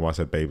 I don't know why I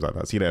said babes like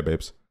that. See you later,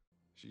 babes.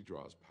 She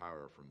draws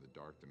power from the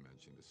dark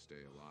dimension to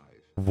stay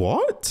alive.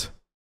 What?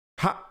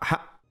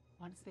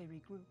 Once they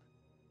regroup,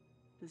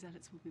 the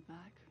zealots will be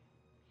back.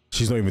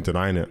 She's not even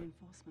denying it.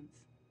 Reinforcements.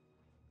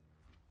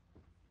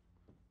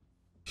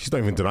 She's not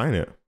even denying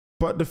it.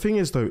 But the thing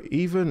is, though,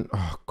 even...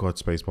 Oh, God,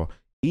 spacebar.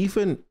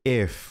 Even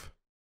if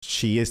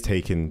she is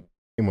taking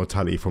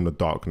immortality from the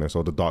darkness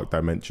or the dark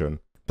dimension,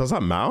 does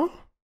that matter?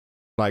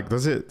 Like,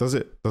 it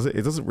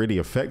doesn't really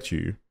affect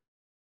you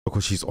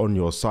because she's on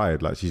your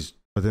side. Like,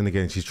 but then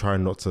again, she's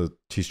trying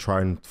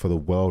for the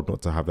world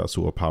not to have that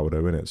sort of power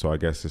though, innit? So I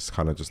guess it's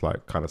kind of just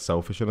like kind of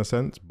selfish in a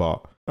sense,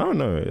 but I don't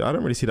know. I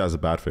don't really see that as a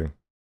bad thing.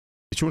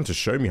 If she wanted to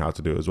show me how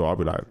to do it as well, I'll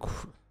be like,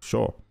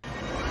 sure.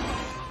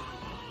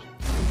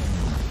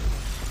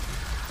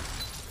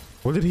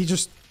 What did he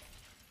just...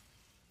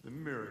 The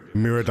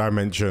Mirror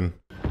dimension.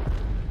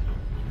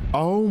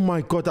 Oh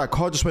my god, that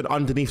car just went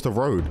underneath the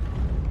road.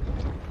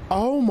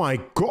 Oh my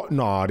god,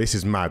 nah, this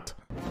is mad.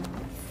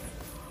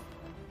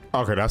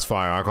 Okay, that's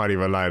fine. I can't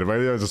even lie.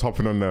 Maybe they're just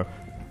hopping on there.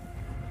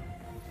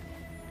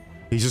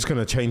 He's just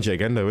gonna change it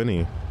again though, isn't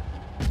he?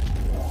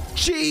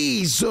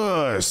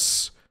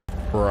 Jesus!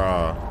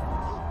 Bruh.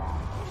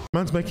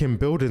 Man's making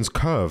buildings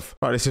curve.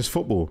 Right, this is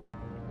football.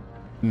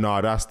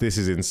 Nah, this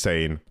is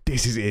insane.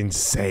 This is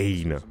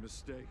insane. It's a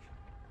mistake.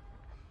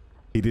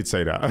 He did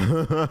say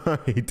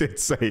that. He did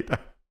say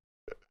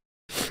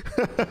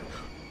that.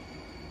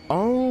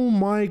 Oh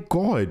my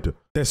god.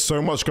 There's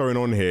so much going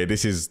on here.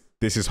 This is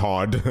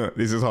hard.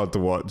 This is hard to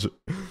watch.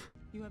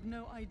 You You have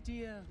no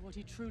idea what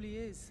he truly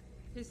is.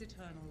 His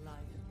eternal life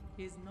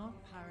is not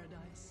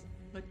paradise,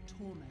 but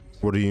torment.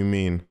 What do you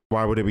mean?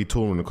 Why would it be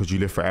torment? Because you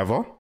live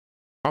forever?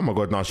 Oh my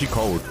god, now she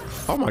cold.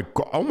 Oh my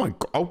god, oh my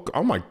god,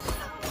 oh my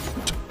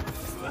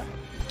god.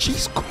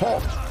 She's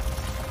cold.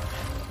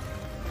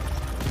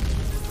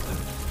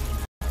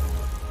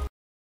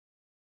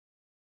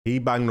 He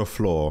banged the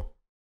floor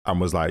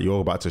and was like, you're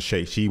about to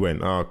shake. She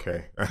went, oh,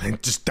 okay. And then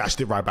just dashed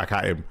it right back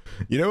at him.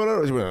 You know what I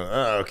was? She went,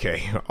 oh,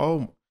 okay.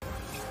 Oh.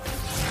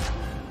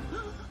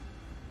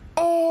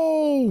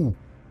 Oh.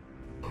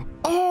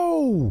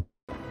 Oh.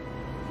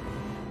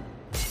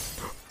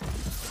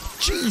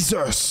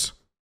 Jesus.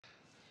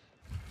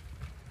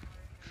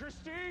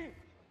 Christine!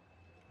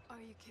 Are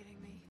you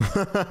kidding me?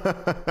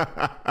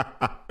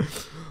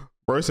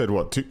 Bro said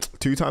what?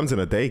 Two times in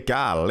a day?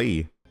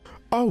 Golly.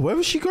 Oh, where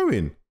was she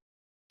going?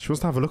 She wants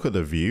to have a look at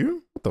the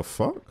view? What the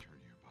fuck?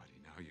 Turn your body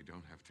now. You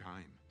don't have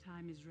time.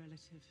 Time is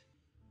relative.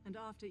 And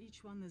after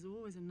each one, there's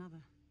always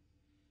another.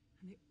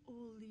 And they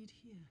all lead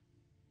here.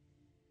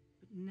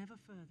 But never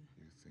further.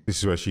 This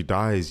is where she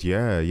dies.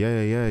 Yeah.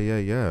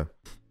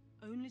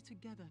 Only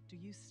together do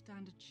you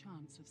stand a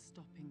chance of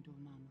stopping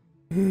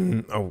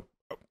Dormammu. Oh.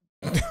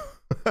 I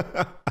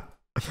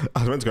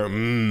was meant to go,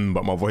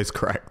 but my voice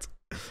cracked.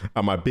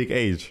 At my big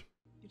age.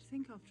 You'd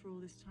think after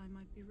all this time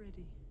I'd be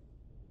ready.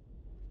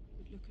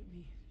 But look at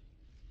me.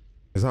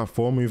 Is that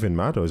 4 moving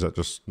mad or is that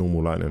just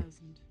normal lightning? Just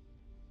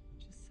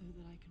so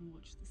that I can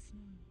watch the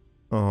snow.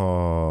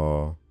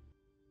 Oh.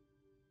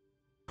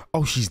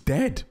 Oh, she's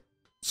dead.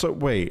 So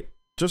wait,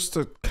 just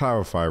to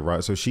clarify,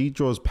 right? So she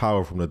draws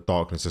power from the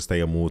darkness to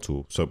stay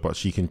immortal. So, but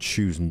she can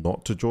choose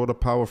not to draw the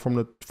power from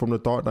the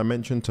dark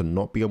dimension to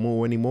not be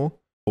immortal anymore.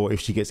 Or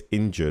if she gets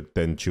injured,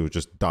 then she'll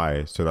just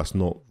die. So that's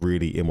not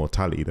really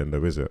immortality, then,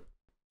 though, is it?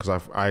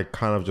 Because I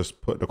kind of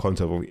just put the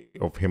concept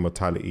of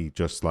immortality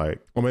just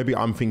like, or maybe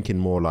I'm thinking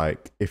more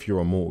like if you're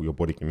immortal, your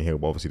body can heal.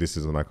 But obviously, this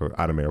isn't like an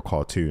anime or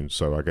cartoon,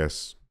 so I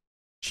guess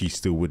she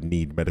still would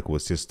need medical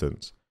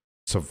assistance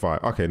to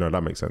survive. Okay, no,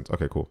 that makes sense.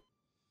 Okay, cool.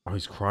 Oh,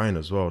 he's crying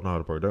as well.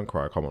 No, bro, don't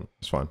cry. Come on,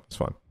 it's fine. It's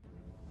fine.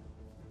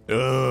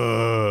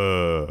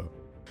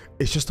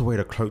 It's just the way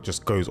the cloak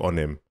just goes on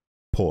him.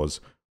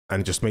 Pause.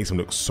 And just makes him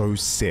look so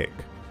sick.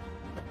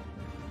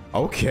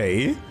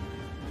 Okay.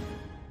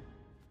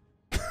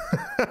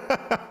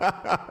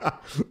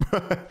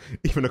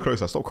 Even the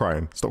closer. Stop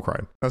crying. Stop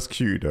crying. That's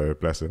cute though.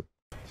 Bless him.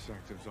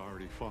 Sector's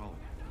already fallen.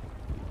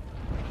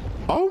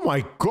 Oh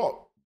my god.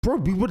 Bro,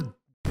 we would...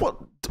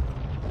 What?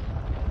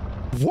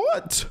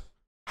 What?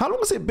 How long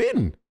has it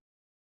been?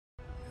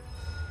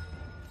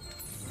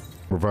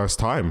 Reverse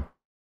time.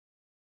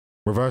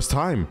 Reverse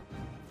time.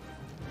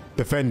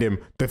 Defend him.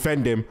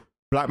 Defend him.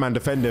 Black man,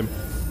 defend him.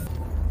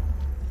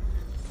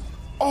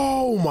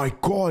 Oh my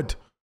god.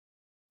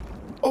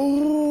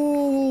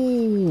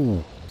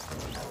 Oh.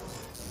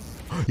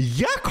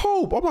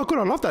 Jakob. Oh my god,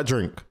 I love that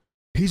drink.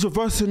 He's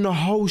reversing the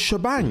whole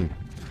shebang.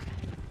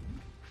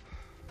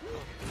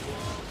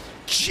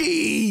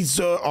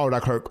 Jesus. Oh,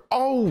 that cloak.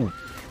 Oh.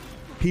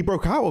 He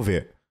broke out of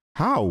it.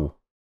 How?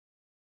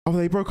 Oh,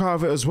 they broke out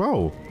of it as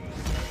well.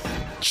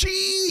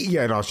 Gee.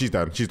 Yeah, no, she's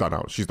done. She's done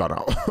out. She's done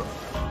out.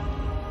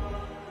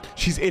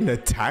 She's in the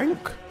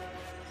tank?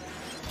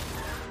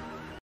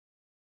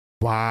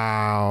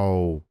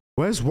 Wow.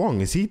 Where's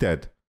Wong? Is he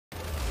dead?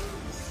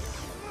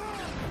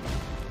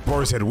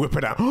 Boris said, whip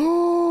it out.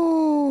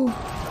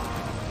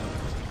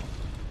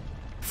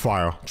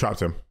 Fire.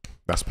 Trapped him.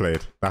 That's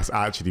played. That's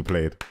actually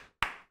played.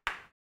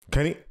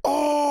 Can he?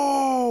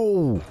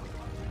 Oh!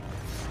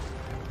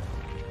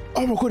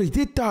 Oh my god, he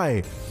did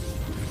die.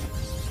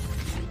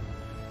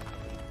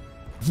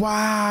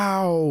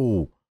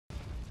 Wow.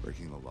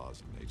 Breaking the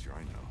laws of nature,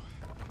 I know.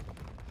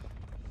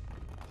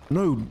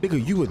 No,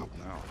 nigga, you were...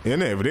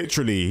 Innit?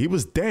 Literally, he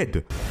was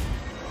dead.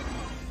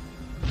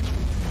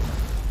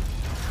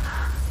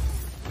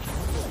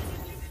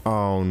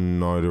 Oh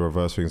no, the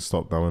reverse thing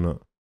stopped now, innit?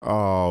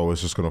 Oh,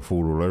 it's just gonna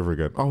fall all over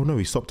again. Oh no,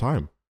 he stopped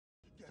time.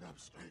 Get up,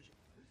 stranger.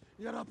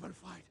 Get up and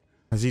fight.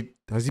 Has he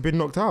been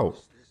knocked out?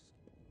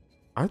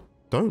 I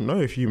don't know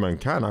if you man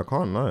can. I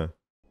can't know.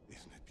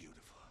 Isn't it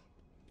beautiful?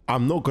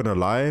 I'm not gonna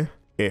lie.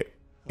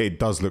 It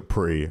does look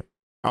pretty.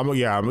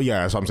 Yeah,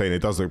 that's what I'm saying.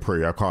 It does look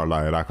pretty. I can't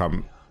lie. Like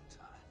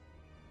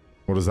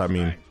what does that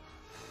mean?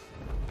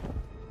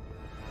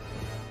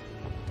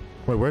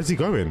 Wait, where's he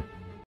going?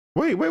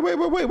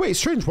 Wait,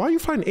 Strange, why are you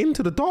flying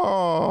into the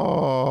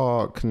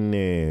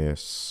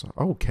darkness?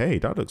 Okay,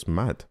 that looks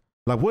mad.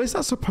 Like, what is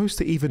that supposed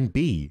to even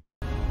be?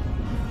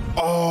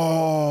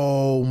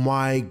 Oh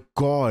my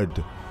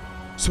god.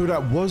 So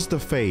that was the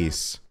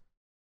face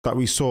that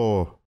we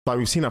saw. Like,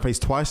 we've seen that face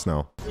twice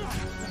now.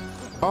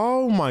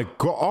 Oh my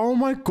god. Oh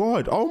my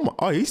god.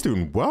 Oh, he's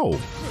doing well.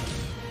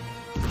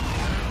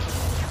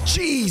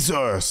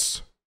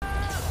 Jesus.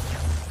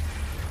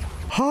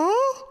 Huh?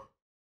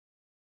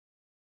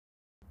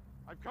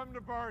 I've come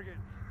to bargain.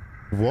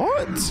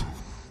 What?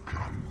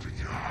 Come to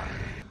die.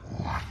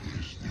 What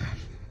is this?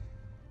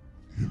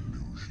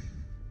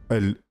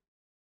 Illusion.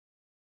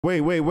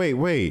 Wait.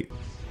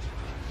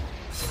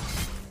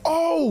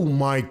 Oh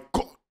my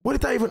God. What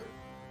did that even...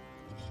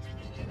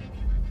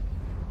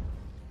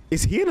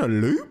 Is he in a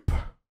loop?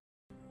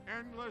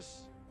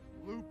 Endless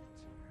looped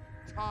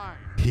time.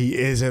 He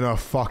is in a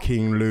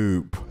fucking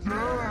loop.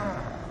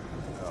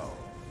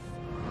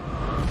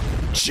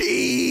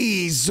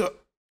 Jeez.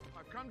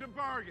 I've come to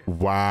bargain.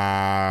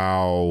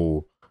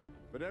 Wow.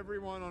 But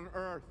everyone on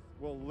Earth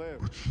will live.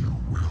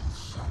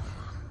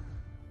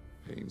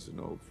 Payne's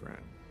an old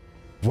friend.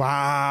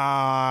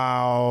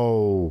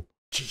 Wow.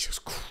 Jesus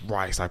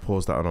Christ, I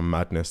paused that on a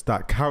madness.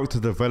 That character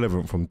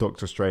development from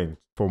Doctor Strange,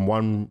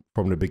 from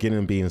the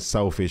beginning being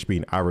selfish,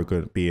 being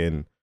arrogant,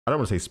 being, I don't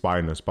want to say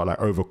spineless, but like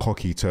over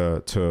cocky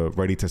to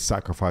ready to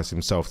sacrifice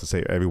himself to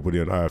save everybody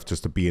on Earth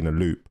just to be in a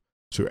loop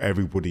so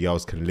everybody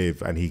else can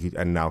live,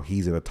 and now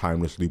he's in a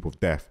timeless loop of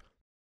death,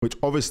 which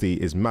obviously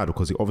is mad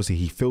because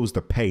he feels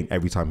the pain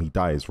every time he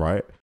dies,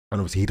 right? And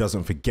obviously he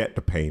doesn't forget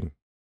the pain.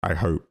 I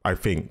hope, I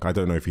think, I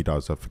don't know if he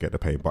does forget the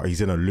pain, but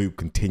he's in a loop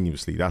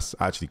continuously. That's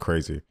actually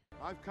crazy.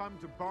 I've come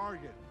to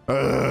bargain.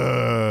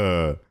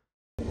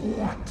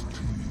 What do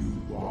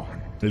you want?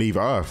 Leave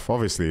Earth,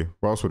 obviously.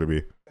 What else would it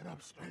be? Get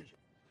up, stranger.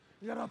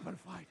 Get up and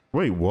fight.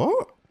 Wait,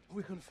 what?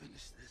 We can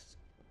finish this.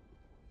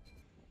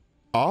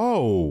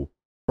 Oh.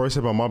 Bro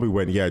said my mum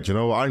went, yeah, do you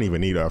know what? I don't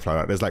even need Earth like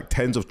that. There's like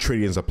tens of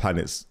trillions of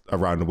planets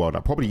around the world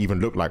that probably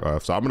even look like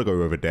Earth. So I'm going to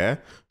go over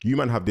there. You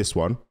man have this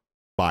one.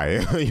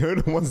 Bye. You're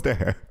the ones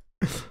there.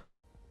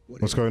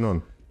 What's going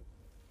on?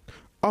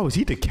 Oh, is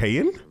he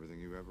decaying? Everything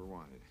you ever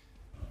wanted.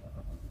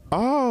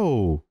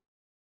 Oh.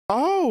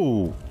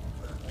 Oh.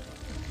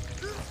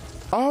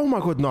 Oh my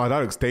God. No, that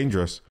looks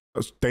dangerous.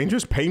 That's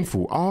dangerous,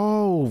 painful.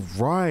 Oh,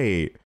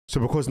 right. So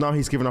because now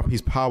he's given up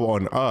his power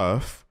on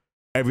Earth,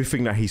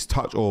 everything that he's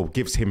touched or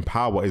gives him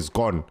power is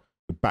gone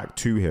back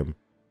to him.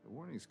 The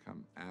warnings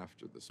come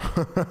after this.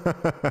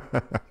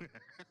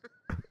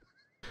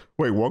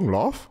 Wait, Wong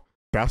laugh?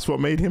 That's what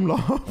made him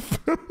laugh?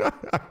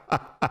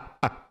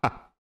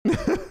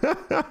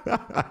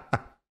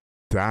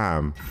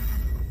 Damn.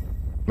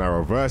 Now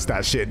reverse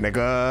that shit,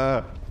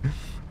 nigga.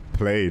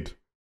 Played.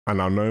 And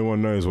now no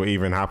one knows what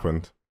even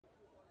happened.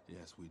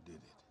 Yes, we did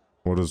it.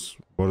 What is...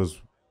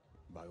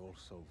 By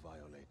also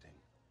violating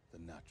the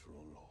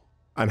natural law.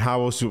 And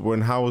how else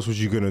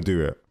was you gonna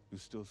do it? You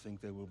still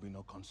think there will be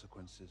no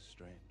consequences,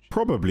 Strange?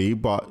 Probably,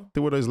 but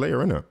there were those later,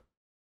 innit?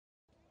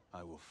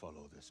 I will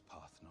follow this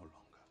path no longer.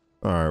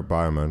 Alright,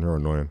 bye man, you're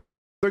annoying.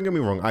 Don't get me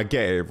wrong, I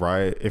get it,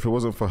 right? If it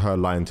wasn't for her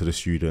lying to the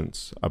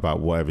students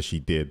about whatever she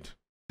did,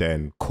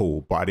 then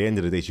cool. But at the end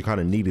of the day, she kind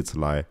of needed to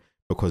lie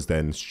because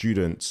then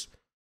students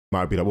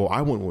might be like, well,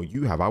 I want what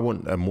you have. I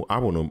want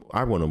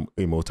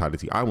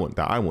immortality. I want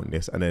that. I want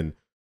this. And then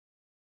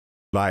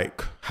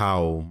like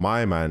how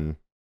my man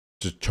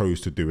just chose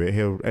to do it,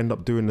 he'll end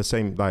up doing the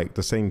same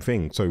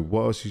thing. So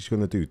what else is she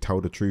going to do? Tell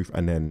the truth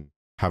and then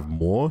have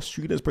more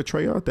students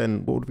betray her?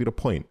 Then what would be the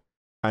point?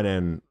 And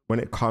then when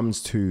it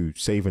comes to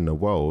saving the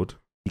world,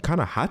 he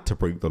kind of had to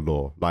break the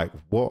law. Like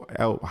what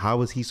else?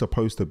 How is he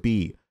supposed to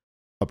be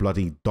a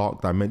bloody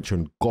dark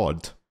dimension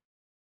god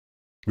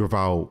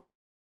without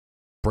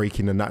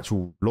breaking the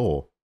natural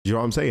law? You know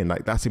what I'm saying?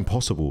 Like that's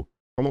impossible.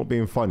 I'm not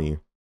being funny.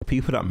 The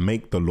people that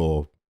make the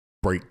law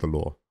break the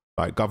law.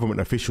 Like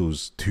government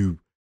officials to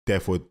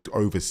therefore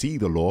oversee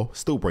the law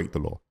still break the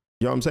law.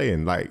 You know what I'm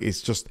saying? Like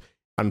it's just,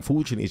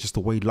 unfortunately, it's just the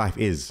way life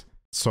is.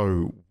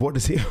 So what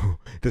does he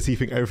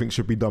think everything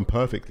should be done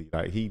perfectly?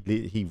 Like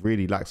he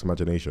really lacks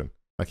imagination.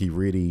 Like he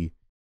really,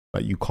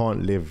 like you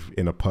can't live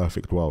in a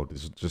perfect world.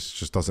 It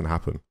just doesn't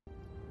happen.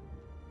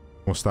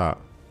 What's that?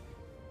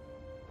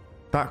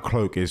 That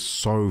cloak is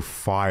so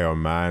fire,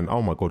 man.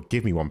 Oh my God,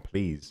 give me one,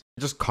 please.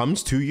 It just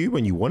comes to you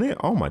when you want it.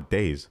 Oh my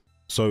days.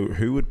 So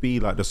who would be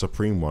like the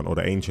supreme one or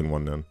the ancient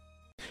one then?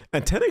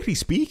 And technically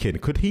speaking,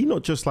 could he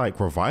not just like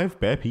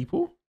revive bare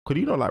people? Could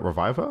he not like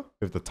revive her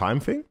with the time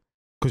thing?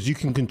 Because you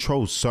can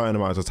control certain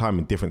amounts of time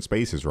in different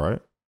spaces,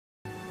 right?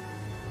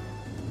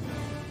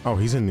 Oh,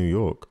 he's in New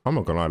York. I'm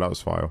not gonna lie, that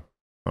was fire.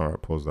 All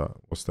right, pause that.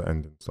 What's the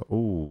ending? So,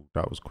 oh,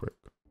 that was quick.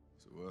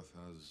 So Earth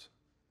has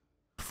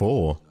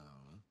 4. now,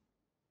 huh?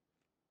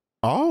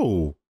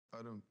 Oh.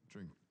 I don't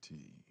drink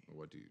tea.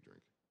 What do you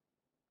drink?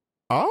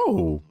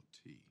 Oh.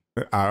 Tea.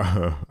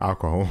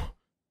 Alcohol.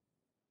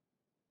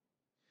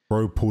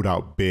 Bro pulled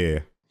out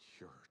beer.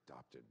 Your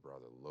adopted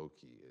brother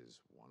Loki is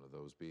one of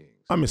those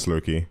beings. I miss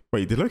Loki.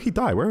 Wait, did Loki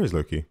die? Where is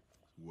Loki?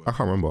 I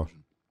can't remember.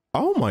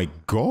 Oh my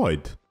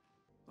God.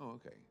 Oh,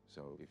 okay.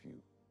 So if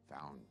you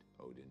found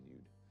Odin,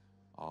 you'd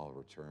all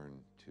return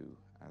to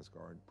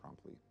Asgard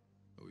promptly.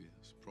 Oh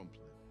yes, promptly.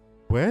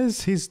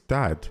 Where's his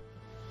dad?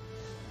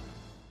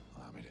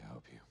 Allow me to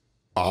help you.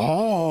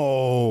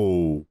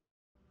 Oh.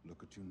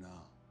 Look at you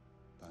now,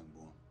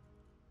 Pangborn.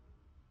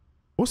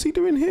 What's he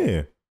doing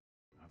here?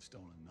 I've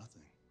stolen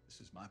nothing.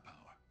 This is my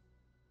power.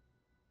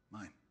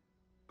 Mine.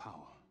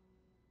 Power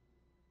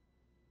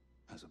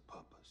has a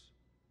purpose.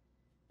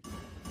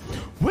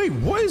 Wait,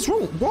 what is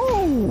wrong?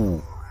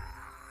 Whoa.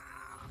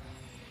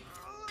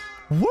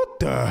 What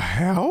the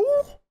hell?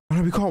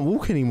 Oh, we can't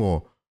walk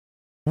anymore.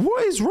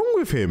 What is wrong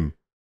with him?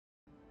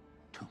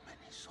 Too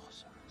many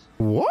sorcerers.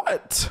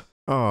 What?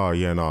 Oh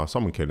yeah, no,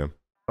 someone kill him.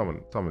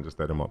 Someone just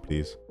dead him up,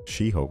 please.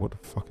 She-Hulk, what the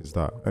fuck is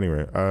that?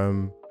 Anyway,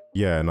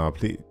 yeah, no,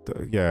 please,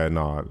 yeah,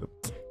 no,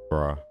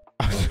 bruh.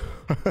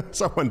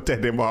 Someone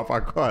dead him up. I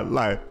can't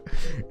lie.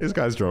 This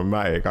guy's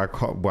dramatic. I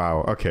can't.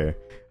 Wow. Okay.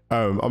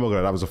 Oh my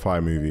god, that was a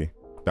fire movie.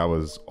 That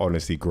was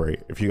honestly great.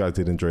 If you guys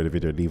did enjoy the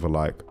video, leave a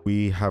like.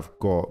 We have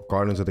got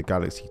Guardians of the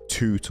Galaxy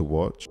 2 to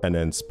watch, and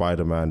then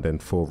Spider-Man, then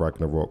Thor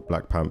Ragnarok,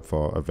 Black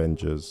Panther,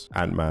 Avengers,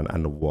 Ant-Man,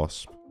 and the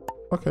Wasp.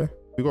 Okay,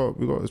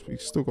 we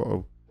still got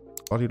a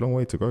bloody long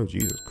way to go.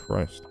 Jesus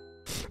Christ.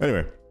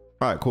 Anyway,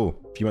 all right, cool.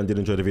 If you man did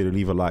enjoy the video,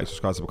 leave a like,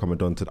 subscribe to become a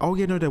Don. Oh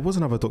yeah, no, there was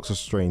another Doctor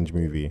Strange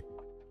movie.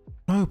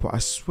 No, but I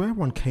swear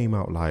one came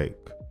out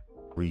like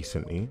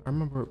recently. I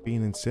remember it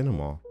being in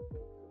cinema.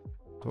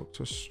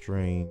 Doctor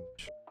Strange.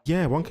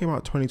 Yeah, one came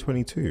out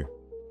 2022.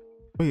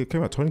 Wait, it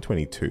came out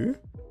 2022?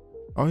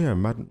 Oh yeah,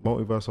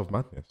 Multiverse of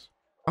Madness.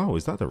 Oh,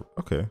 is that the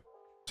okay?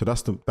 So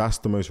that's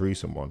the most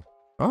recent one.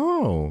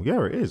 Oh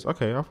yeah, it is.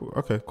 Okay,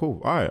 okay, cool.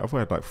 All right, I thought I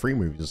had like 3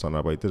 movies or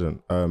something, but it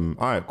didn't. All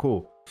right,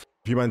 cool.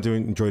 If you man do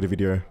enjoy the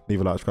video,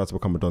 leave a like, subscribe to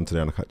become a Don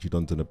today, and I'll catch you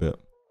Don in a bit.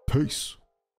 Peace.